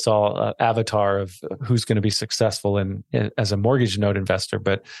size fits all avatar of who's going to be successful as a mortgage note investor.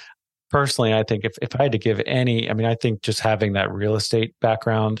 But personally, I think if I had to give I think just having that real estate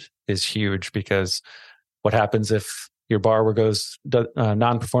background is huge, because what happens if your borrower goes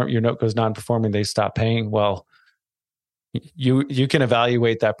non-performing, your note goes non-performing, they stop paying? Well, you can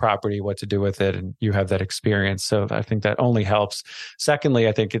evaluate that property, what to do with it, and you have that experience. So I think that only helps. Secondly,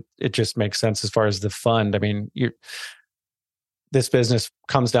 I think it just makes sense as far as the fund. I mean, this business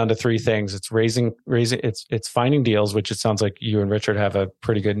comes down to 3 things. It's it's finding deals, which it sounds like you and Richard have a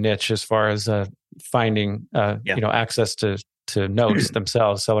pretty good niche as far as finding access to notes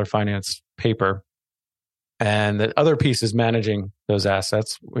themselves, seller finance paper. And the other piece is managing those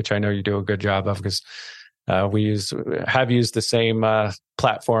assets, which I know you do a good job of, because we have used the same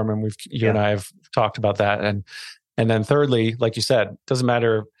platform, and you and I have talked about that. And then thirdly, like you said, it doesn't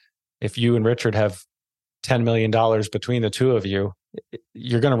matter if you and Richard have $10 million between the two of you,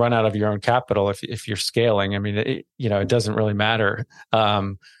 you're going to run out of your own capital if you're scaling. I mean, it doesn't really matter.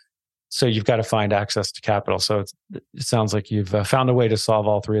 So you've got to find access to capital. So it sounds like you've found a way to solve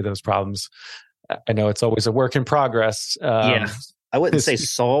all 3 of those problems. I know it's always a work in progress. I wouldn't say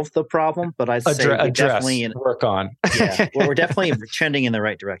solve the problem, but I'd say we definitely work on. We're definitely trending in the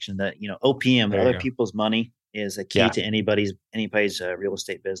right direction. That OPM, other people's money, is a key to anybody's real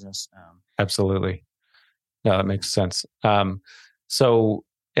estate business. Absolutely, no, that makes sense. So,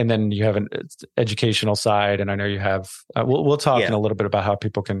 and then you have an educational side, and I know you have. We'll talk in a little bit about how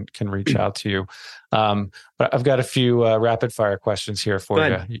people can reach out to you. But I've got a few rapid fire questions here for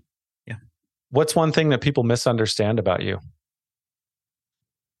you. Yeah, what's one thing that people misunderstand about you?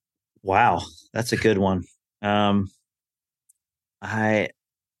 Wow, that's a good one. I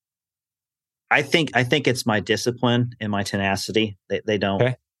think it's my discipline and my tenacity. They don't.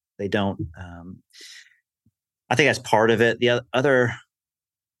 I think that's part of it. The other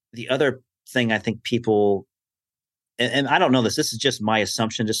the other thing I think people, and I don't know this. This is just my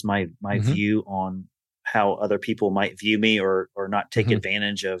assumption, just my view on how other people might view me or not take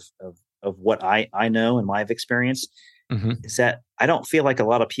advantage of what I know and my experience. Is that I don't feel like a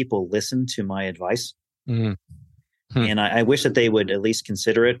lot of people listen to my advice. And I wish that they would at least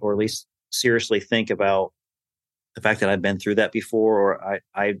consider it, or at least seriously think about the fact that I've been through that before, or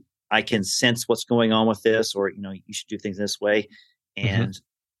I can sense what's going on with this, or, you should do things this way. And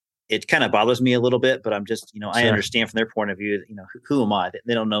it kind of bothers me a little bit, but I'm just, I understand from their point of view, who am I?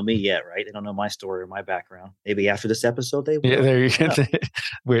 They don't know me yet, right? They don't know my story or my background. Maybe after this episode, they will. Yeah, there you go.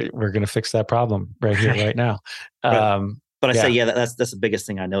 We're going to fix that problem right here, right now. But I say, that's the biggest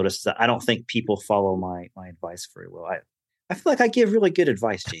thing I noticed. Is that I don't think people follow my advice very well. I feel like I give really good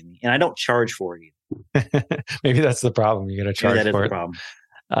advice, Jamie, and I don't charge for it either. Maybe that's the problem. You got to charge for it. That is the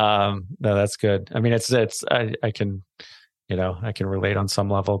problem. No, that's good. I mean, I can, I can relate on some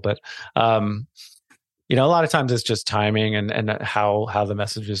level, but, a lot of times it's just timing and how the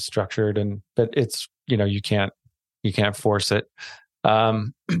message is structured, but it's, you can't force it.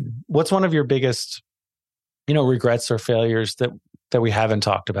 What's one of your biggest, regrets or failures that we haven't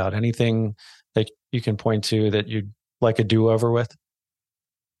talked about? Anything that you can point to that you'd like a do-over with?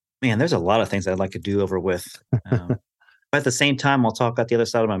 Man, there's a lot of things I'd like to do over with. But at the same time, I'll talk out the other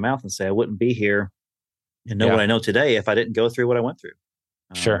side of my mouth and say I wouldn't be here and know what I know today if I didn't go through what I went through.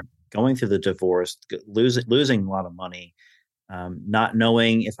 Sure. Going through the divorce, losing a lot of money, not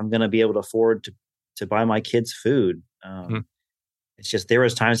knowing if I'm going to be able to afford to buy my kids food. It's just, there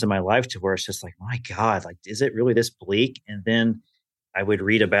was times in my life to where it's just like, my God, like, is it really this bleak? And then I would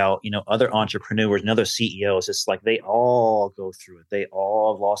read about, other entrepreneurs and other CEOs. It's like, they all go through it. They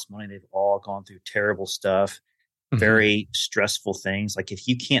all have lost money. They've all gone through terrible stuff, very stressful things. Like, if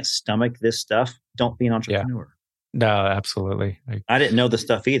you can't stomach this stuff, don't be an entrepreneur. No, absolutely. I didn't know the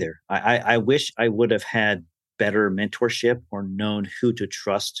stuff either. I wish I would have had better mentorship or known who to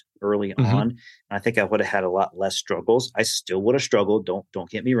trust early on. And I think I would have had a lot less struggles. I still would have struggled. Don't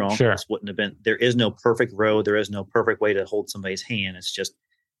get me wrong. Sure. This wouldn't have been, there is no perfect road. There is no perfect way to hold somebody's hand. It's just,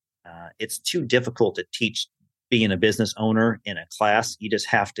 it's too difficult to teach being a business owner in a class. You just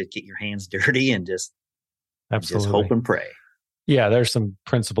have to get your hands dirty and just hope and pray. Yeah. There's some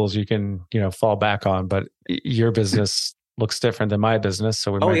principles you can, fall back on, but your business looks different than my business.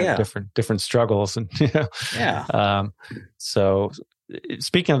 So we might have different struggles. And, so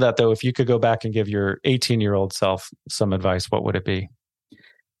speaking of that though, if you could go back and give your 18-year-old self some advice, what would it be?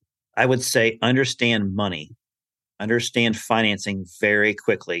 I would say understand money, understand financing very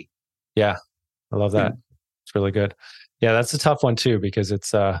quickly. Yeah. I love that. It's really good. Yeah. That's a tough one too, because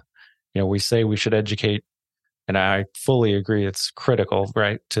it's, we say we should educate, and I fully agree. It's critical,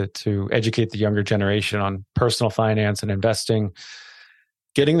 right? To educate the younger generation on personal finance and investing.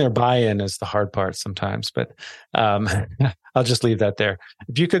 Getting their buy-in is the hard part sometimes, but I'll just leave that there.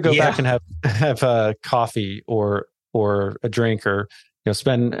 If you could go back and have a coffee or a drink, or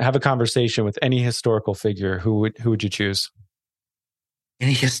have a conversation with any historical figure, who would you choose?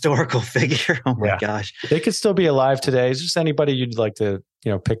 Any historical figure? Oh my gosh, they could still be alive today. It's just anybody you'd like to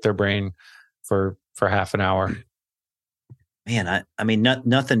pick their brain for half an hour. Man, I mean,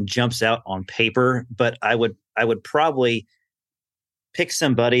 nothing jumps out on paper, but I would probably pick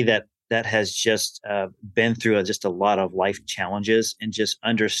somebody that has just been through just a lot of life challenges and just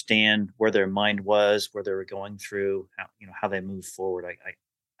understand where their mind was, where they were going through, how they move forward.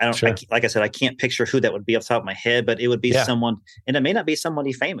 I don't, like I said, I can't picture who that would be off the top of my head, but it would be someone, and it may not be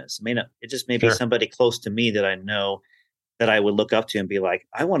somebody famous. It just may be somebody close to me that I know that I would look up to and be like,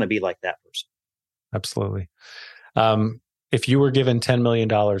 I want to be like that person. Absolutely. If you were given $10 million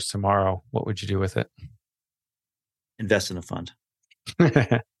tomorrow, what would you do with it? Invest in a fund.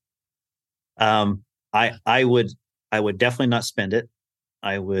 I would definitely not spend it.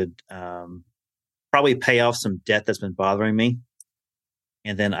 I would probably pay off some debt that's been bothering me.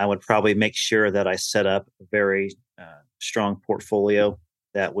 And then I would probably make sure that I set up a very strong portfolio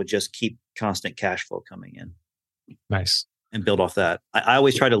that would just keep constant cash flow coming in. Nice. And build off that. I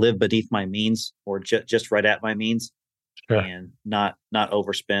always try to live beneath my means, or just right at my means, and not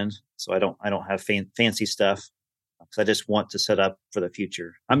overspend. So I don't have fancy stuff, because I just want to set up for the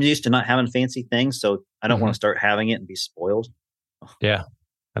future. I'm used to not having fancy things, so I don't want to start having it and be spoiled. Yeah,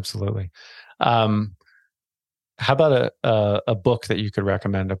 absolutely. How about a book that you could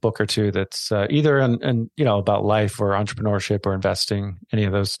recommend? A book or two that's either about life or entrepreneurship or investing, any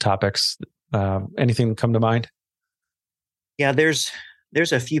of those topics. Anything come to mind? Yeah, there's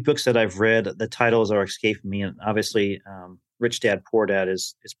a few books that I've read. The titles are escaping me, and obviously Rich Dad Poor Dad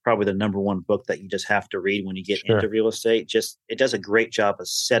is probably the number one book that you just have to read when you get into real estate. Just it does a great job of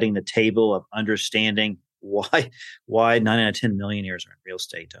setting the table, of understanding why 9 out of 10 millionaires are in real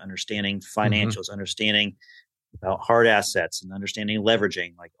estate, to understanding financials, understanding about hard assets, and understanding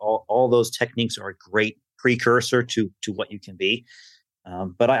leveraging. Like all those techniques are a great precursor to what you can be.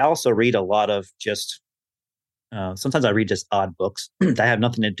 But I also read a lot of just sometimes I read just odd books that have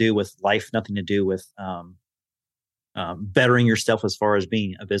nothing to do with life, nothing to do with bettering yourself as far as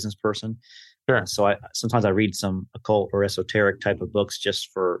being a business person. Sure. So sometimes I read some occult or esoteric type of books just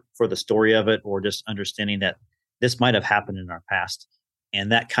for the story of it, or just understanding that this might have happened in our past.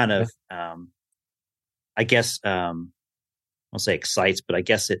 And that kind of, I guess, I won't say excites, but I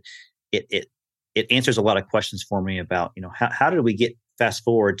guess it answers a lot of questions for me about, how did we get fast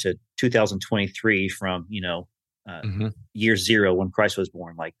forward to 2023 from, year zero when Christ was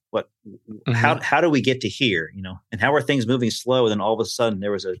born? Like how do we get to here, and how are things moving slow? And then all of a sudden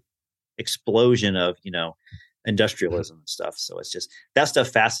there was a explosion of, industrialism and stuff. So it's just, that stuff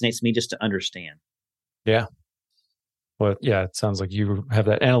fascinates me just to understand. Yeah. Well, yeah, it sounds like you have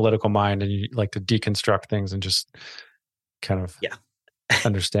that analytical mind and you like to deconstruct things and just kind of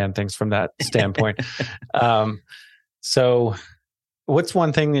understand things from that standpoint. So what's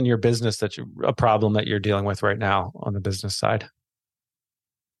one thing in your business a problem that you're dealing with right now on the business side?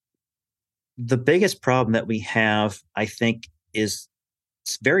 The biggest problem that we have, I think, is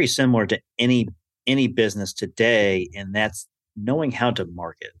it's very similar to any business today, and that's knowing how to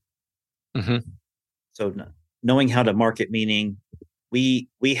market. So knowing how to market, meaning we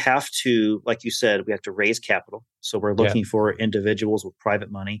have to, like you said, we have to raise capital. So we're looking for individuals with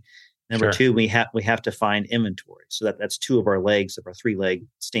private money. Number two, we have to find inventory. So that's two of our legs of our 3-leg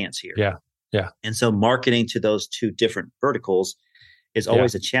stance here. Yeah. And so marketing to those two different verticals is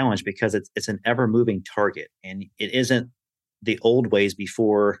always a challenge, because it's an ever moving target, and it isn't the old ways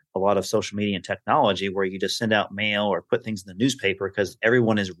before a lot of social media and technology where you just send out mail or put things in the newspaper because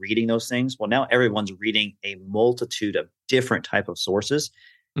everyone is reading those things. Well, now everyone's reading a multitude of different type of sources.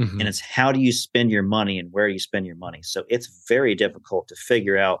 And it's how do you spend your money and where you spend your money. So it's very difficult to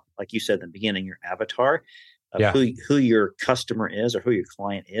figure out, like you said in the beginning, your avatar of who your customer is or who your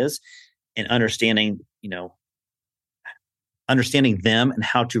client is, and understanding them and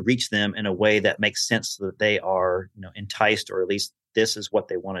how to reach them in a way that makes sense so that they are, enticed, or at least this is what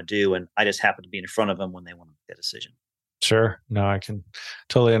they want to do. And I just happen to be in front of them when they want to make that decision. Sure. No, I can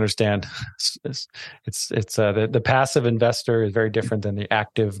totally understand. It's the passive investor is very different than the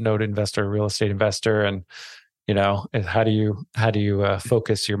active note investor, real estate investor. And, how do you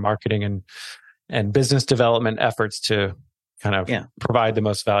focus your marketing and business development efforts to kind of provide the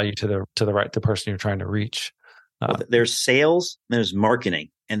most value to the person you're trying to reach? Well, there's sales, there's marketing,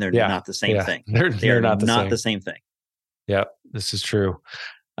 and they're not the same thing. They're not the same thing. Yeah, this is true.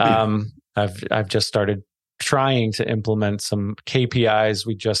 I've just started trying to implement some KPIs.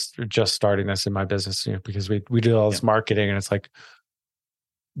 We just starting this in my business, because we do all this marketing, and it's like,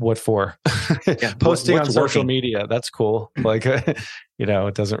 what for? Posting on social media, that's cool. Like,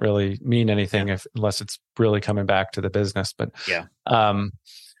 it doesn't really mean anything unless it's really coming back to the business. But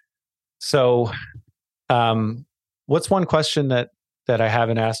what's one question that I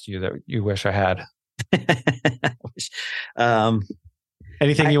haven't asked you that you wish I had?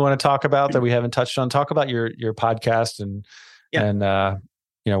 Anything you want to talk about that we haven't touched on? Talk about your podcast and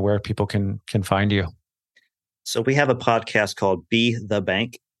where people can find you. So we have a podcast called Be the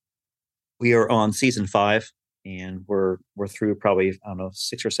Bank. We are on season 5, and we're through probably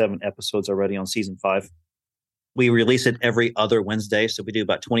 6 or 7 episodes already on season 5. We release it every other Wednesday, so we do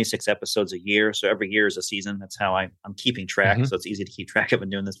about 26 episodes a year. So every year is a season. That's how I'm keeping track. So it's easy to keep track. I've been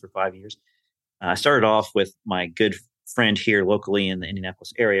doing this for 5 years. I started off with my good friend here locally in the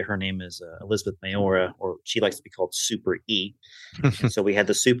Indianapolis area. Her name is Elizabeth Mayora, or she likes to be called Super E. And so we had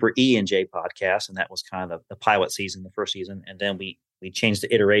the Super E and J podcast, and that was kind of the pilot season, the first season. And then we changed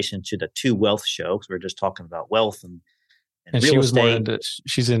the iteration to the Two Wealth Show, because we were just talking about wealth and she was estate.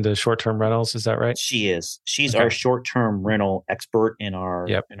 She's into short-term rentals. Is that right? She is. She's our short-term rental expert in our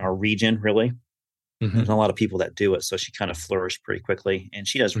region, really. There's not a lot of people that do it, so she kind of flourished pretty quickly. And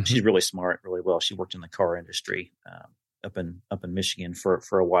she does. She's really smart, really well. She worked in the car industry up in Michigan for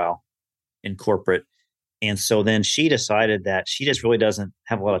a while in corporate. And so then she decided that she just really doesn't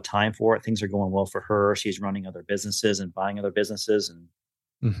have a lot of time for it. Things are going well for her. She's running other businesses and buying other businesses.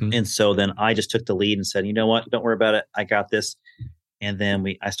 And so then I just took the lead and said, you know what, don't worry about it. I got this. And then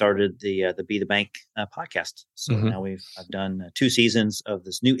I started the Be the Bank podcast. So now I've done 2 seasons of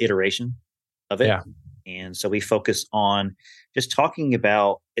this new iteration of it. Yeah. And so we focus on just talking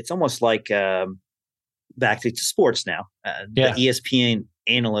about, it's almost like back to sports now. The ESPN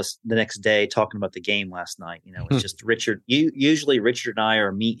analyst the next day talking about the game last night. It's just Richard. Usually Richard and I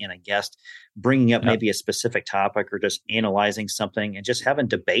are me and a guest bringing up maybe a specific topic or just analyzing something and just having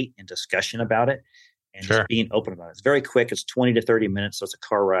debate and discussion about it and just being open about it. It's very quick. It's 20 to 30 minutes. So it's a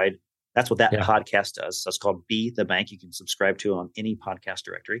car ride. That's what that podcast does. So it's called Be the Bank. You can subscribe to on any podcast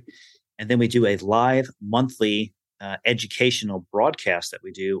directory. And then we do a live monthly educational broadcast that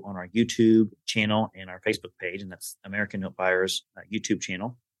we do on our YouTube channel and our Facebook page. And that's American Note Buyers YouTube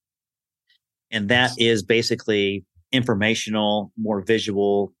channel. And that is basically informational, more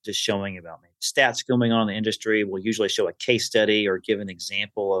visual, just showing about maybe stats going on in the industry. We'll usually show a case study or give an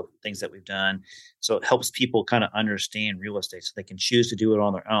example of things that we've done. So it helps people kind of understand real estate so they can choose to do it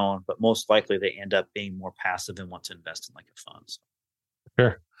on their own, but most likely they end up being more passive and want to invest in like a fund.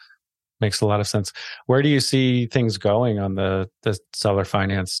 Sure. Makes a lot of sense. Where do you see things going on the seller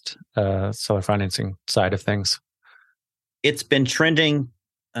financing side of things? It's been trending.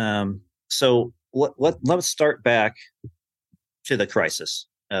 So let's start back to the crisis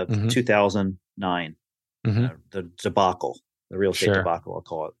of 2009, the debacle, the real estate debacle, I'll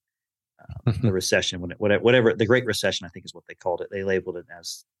call it, the recession, whatever, the Great Recession, I think is what they called it. They labeled it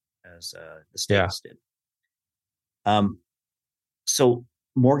as the States did. So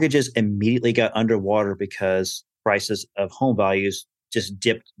mortgages immediately got underwater because prices of home values just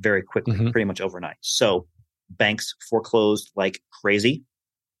dipped very quickly, pretty much overnight. So banks foreclosed like crazy.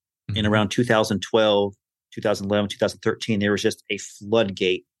 In around 2012, 2011, 2013, there was just a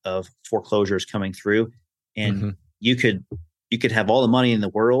floodgate of foreclosures coming through. And you could have all the money in the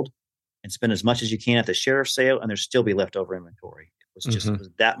world and spend as much as you can at the sheriff's sale, and there'd still be leftover inventory. It was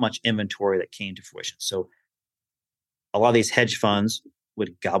that much inventory that came to fruition. So a lot of these hedge funds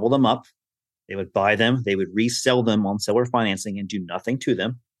would gobble them up. They would buy them. They would resell them on seller financing and do nothing to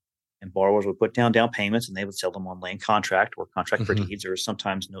them. And borrowers would put down payments and they would sell them on land contract or contract for deeds or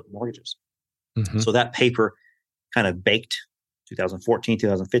sometimes note mortgages. So that paper kind of baked 2014,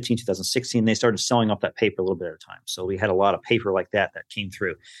 2015, 2016. They started selling off that paper a little bit at a time. So we had a lot of paper like that came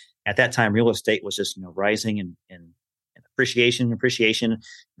through. At that time, real estate was just rising and appreciation.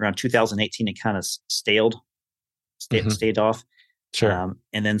 Around 2018, it kind of stayed off. Sure.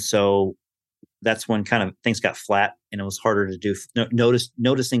 And then so that's when kind of things got flat and it was harder to do.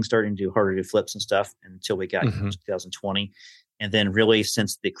 Noticing starting to do harder to do flips and stuff until we got 2020. And then really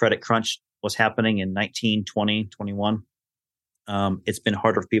since the credit crunch was happening in 19, 20, 21, it's been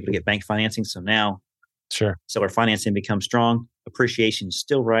harder for people to get bank financing. So now seller financing becomes strong. Appreciation is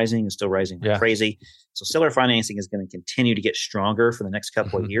still rising like crazy. So seller financing is going to continue to get stronger for the next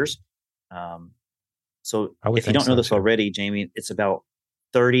couple of years. So if you don't know this already, Jamie, it's about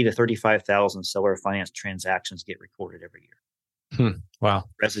 30 to 35,000 seller finance transactions get recorded every year. Wow.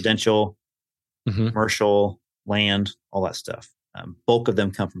 Residential, commercial, land, all that stuff. Bulk of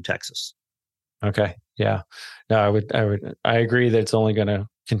them come from Texas. Okay. Yeah. No, I agree that it's only going to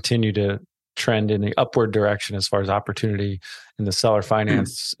continue to trend in the upward direction as far as opportunity in the seller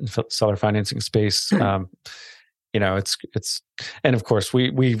financing space. It's, and of course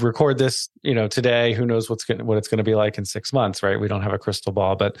we record this, today. Who knows what it's going to be like in 6 months, right? We don't have a crystal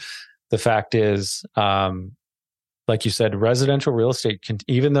ball, but the fact is, like you said, residential real estate can,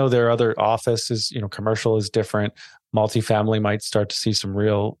 even though there are other offices, commercial is different. Multifamily might start to see some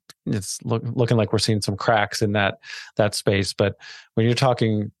real. It's looking like we're seeing some cracks in that space. But when you're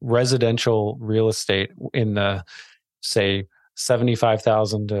talking residential real estate in the say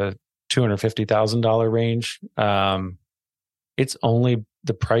 $75,000 to $250,000 range, it's only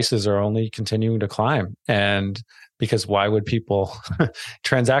the prices are only continuing to climb, and because why would people?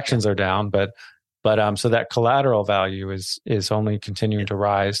 Transactions are down, but so that collateral value is only continuing to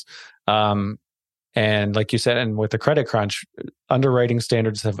rise. And like you said, and with the credit crunch, underwriting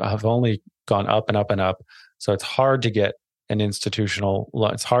standards have only gone up and up and up. So it's hard to get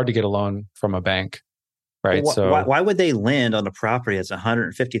it's hard to get a loan from a bank. Right. Well, so why would they lend on a property that's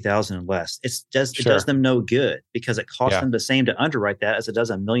 $150,000 and less? It does them no good because it costs them the same to underwrite that as it does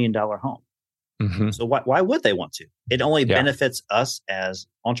 $1 million home. So why would they want to? It only benefits us as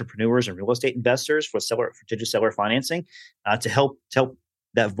entrepreneurs and real estate investors to do seller financing to help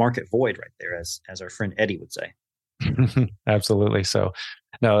that market void right there, as our friend Eddie would say. Absolutely. So,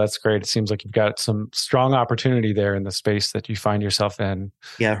 no, that's great. It seems like you've got some strong opportunity there in the space that you find yourself in.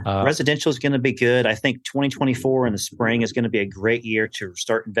 Yeah, residential is going to be good. I think 2024 in the spring is going to be a great year to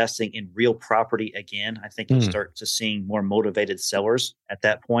start investing in real property again. I think you'll start to seeing more motivated sellers at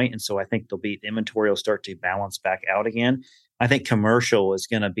that point. And so I think inventory will start to balance back out again. I think commercial is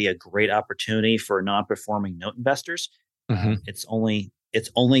going to be a great opportunity for non-performing note investors. It's only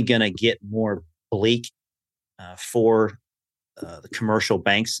going to get more bleak for the commercial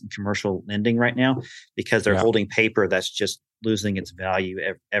banks and commercial lending right now, because they're holding paper that's just losing its value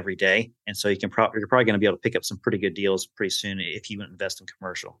every day. And so you're probably going to be able to pick up some pretty good deals pretty soon if you invest in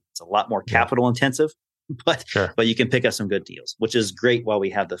commercial. It's a lot more capital intensive, but you can pick up some good deals, which is great while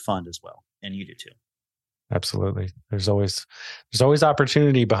we have the fund as well. And you do too. Absolutely. There's always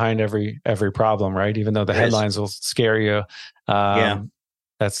opportunity behind every problem, right? Even though the headlines will scare you.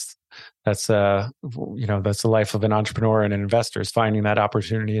 That's the life of an entrepreneur and an investor, is finding that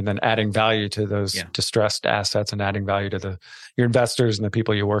opportunity and then adding value to those distressed assets and adding value to your investors and the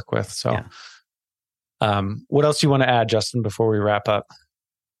people you work with. So, what else do you want to add, Justin, before we wrap up?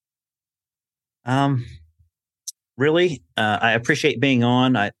 Really, I appreciate being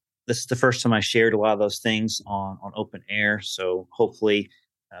on. This is the first time I shared a lot of those things on open air. So hopefully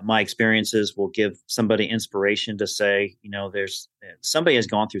my experiences will give somebody inspiration to say, there's somebody has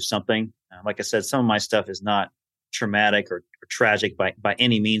gone through something. Like I said, some of my stuff is not traumatic or tragic by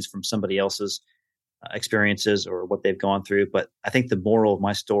any means from somebody else's experiences or what they've gone through. But I think the moral of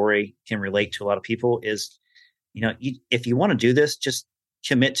my story can relate to a lot of people is, if you want to do this, just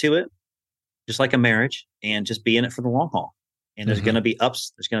commit to it, just like a marriage, and just be in it for the long haul. And there's going to be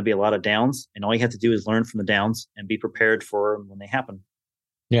ups, there's going to be a lot of downs, and all you have to do is learn from the downs and be prepared for them when they happen.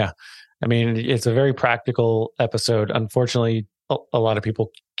 Yeah. I mean, it's a very practical episode. Unfortunately, a lot of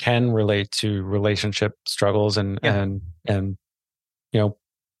people can relate to relationship struggles and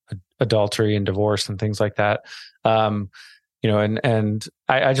adultery and divorce and things like that. And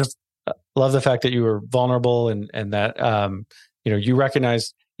I just love the fact that you were vulnerable and that, you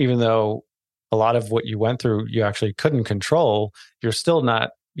recognize, even though a lot of what you went through, you actually couldn't control, you're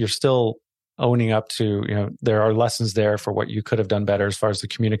still owning up to, there are lessons there for what you could have done better as far as the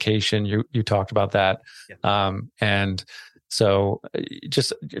communication. You talked about that. Yeah. And so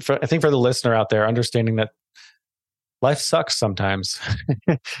I think for the listener out there, understanding that life sucks sometimes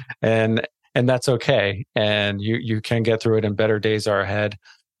and that's okay. And you can get through it and better days are ahead.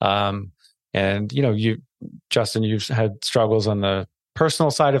 Justin, you've had struggles on the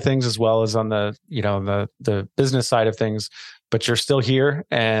personal side of things as well as on the the business side of things, but you're still here,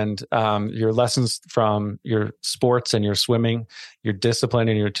 and your lessons from your sports and your swimming, your discipline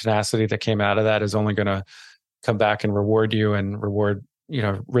and your tenacity that came out of that is only going to come back and reward you and reward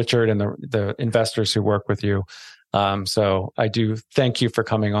Richard and the investors who work with you. So I do thank you for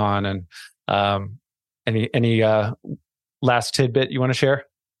coming on. And any last tidbit you want to share?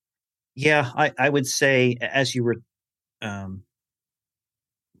 Yeah, I would say, as you were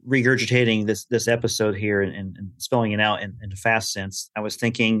regurgitating this episode here and spelling it out in a fast sense, I was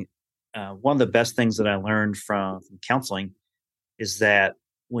thinking one of the best things that I learned from counseling is that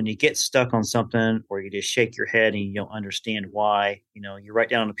when you get stuck on something or you just shake your head and you don't understand why, you write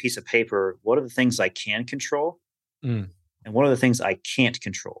down on a piece of paper, what are the things I can control? And what are the things I can't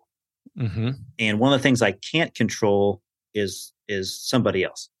control? Mm-hmm. And one of the things I can't control is somebody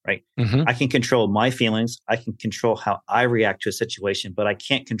else, right? Mm-hmm. I can control my feelings. I can control how I react to a situation, but I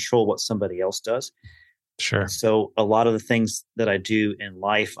can't control what somebody else does. Sure. So a lot of the things that I do in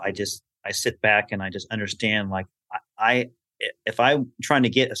life, I sit back and I just understand, like, if I'm trying to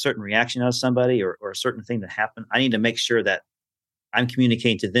get a certain reaction out of somebody or a certain thing that happened, I need to make sure that I'm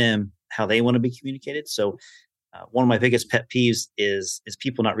communicating to them how they want to be communicated. So one of my biggest pet peeves is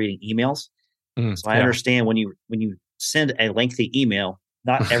people not reading emails. So I understand when you send a lengthy email,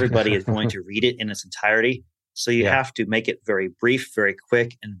 not everybody is going to read it in its entirety. So you have to make it very brief, very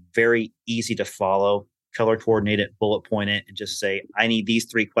quick, and very easy to follow, color coordinate it, bullet point it, and just say, I need these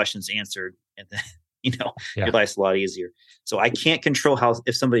 3 questions answered. And then, your life's a lot easier. So I can't control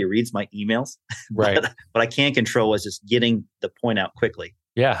if somebody reads my emails, right? But I can control is just getting the point out quickly.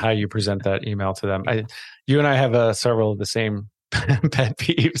 Yeah. How you present that email to them. You and I have several of the same pet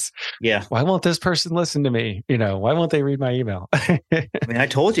peeves. Yeah. Why won't this person listen to me? Why won't they read my email? I mean, I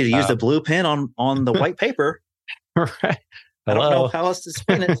told you to use the blue pen on the white paper. Right. I don't know how else to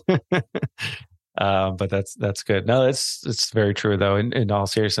spin it. But that's good. No, it's very true though. In all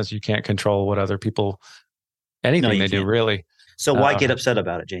seriousness, you can't control what other people, anything they do, really. So why get upset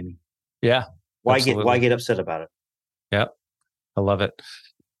about it, Jamie? Yeah. Why get upset about it? Yeah. I love it.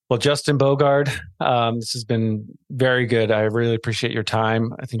 Well, Justin Bogard, this has been very good. I really appreciate your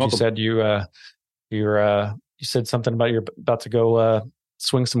time. I think Welcome. You said you said something about you're about to go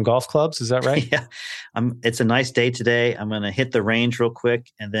swing some golf clubs. Is that right? Yeah. It's a nice day today. I'm going to hit the range real quick.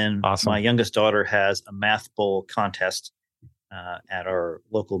 And then my youngest daughter has a math bowl contest at our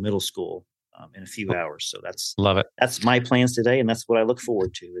local middle school in a few hours. So love it. That's my plans today. And that's what I look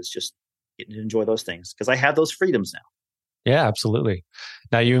forward to, is just getting to enjoy those things, because I have those freedoms now. Yeah, absolutely.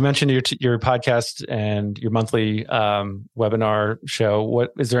 Now, you mentioned your podcast and your monthly webinar show.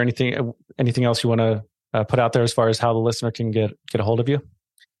 What is there anything else you want to put out there as far as how the listener can get a hold of you?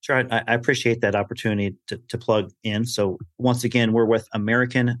 Sure. I appreciate that opportunity to plug in. So once again, we're with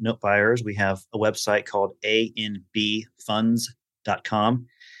American Note Buyers. We have a website called anbfunds.com.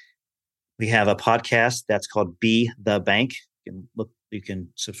 We have a podcast that's called Be the Bank. You can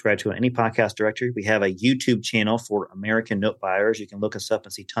subscribe to any podcast directory. We have a YouTube channel for American Note Buyers. You can look us up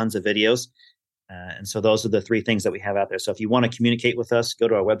and see tons of videos. And so those are the three things that we have out there. So if you want to communicate with us, go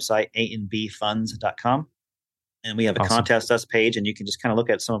to our website, anbfunds.com. And we have a Contest Us page, and you can just kind of look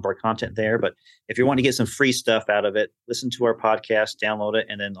at some of our content there. But if you want to get some free stuff out of it, listen to our podcast, download it,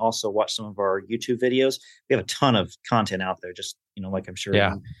 and then also watch some of our YouTube videos. We have a ton of content out there, just, like I'm sure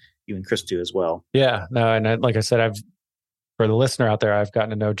you and Chris do as well. Yeah. No, and like I said, for the listener out there, I've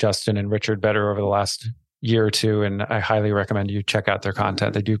gotten to know Justin and Richard better over the last year or two, and I highly recommend you check out their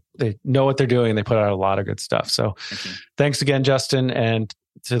content. They know what they're doing. They put out a lot of good stuff. So thanks again, Justin. And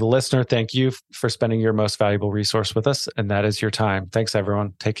to the listener, thank you for spending your most valuable resource with us, and that is your time. Thanks,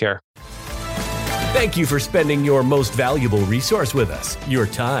 everyone. Take care. Thank you for spending your most valuable resource with us, your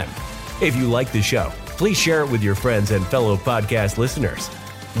time. If you like the show, please share it with your friends and fellow podcast listeners.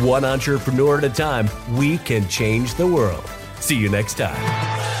 One entrepreneur at a time, we can change the world. See you next time.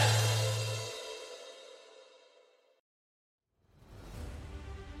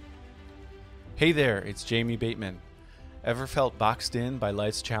 Hey there, it's Jamie Bateman. Ever felt boxed in by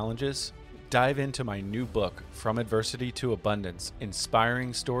life's challenges? Dive into my new book, From Adversity to Abundance,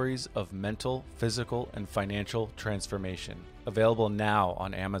 Inspiring Stories of Mental, Physical, and Financial Transformation. Available now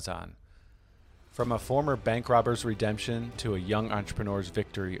on Amazon. From a former bank robber's redemption to a young entrepreneur's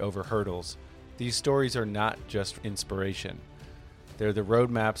victory over hurdles, these stories are not just inspiration. They're the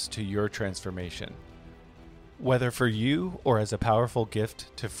roadmaps to your transformation. Whether for you or as a powerful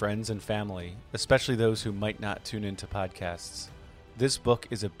gift to friends and family, especially those who might not tune into podcasts, this book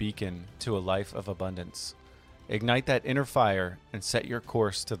is a beacon to a life of abundance. Ignite that inner fire and set your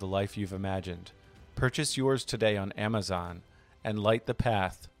course to the life you've imagined. Purchase yours today on Amazon and light the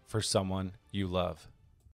path for someone you love.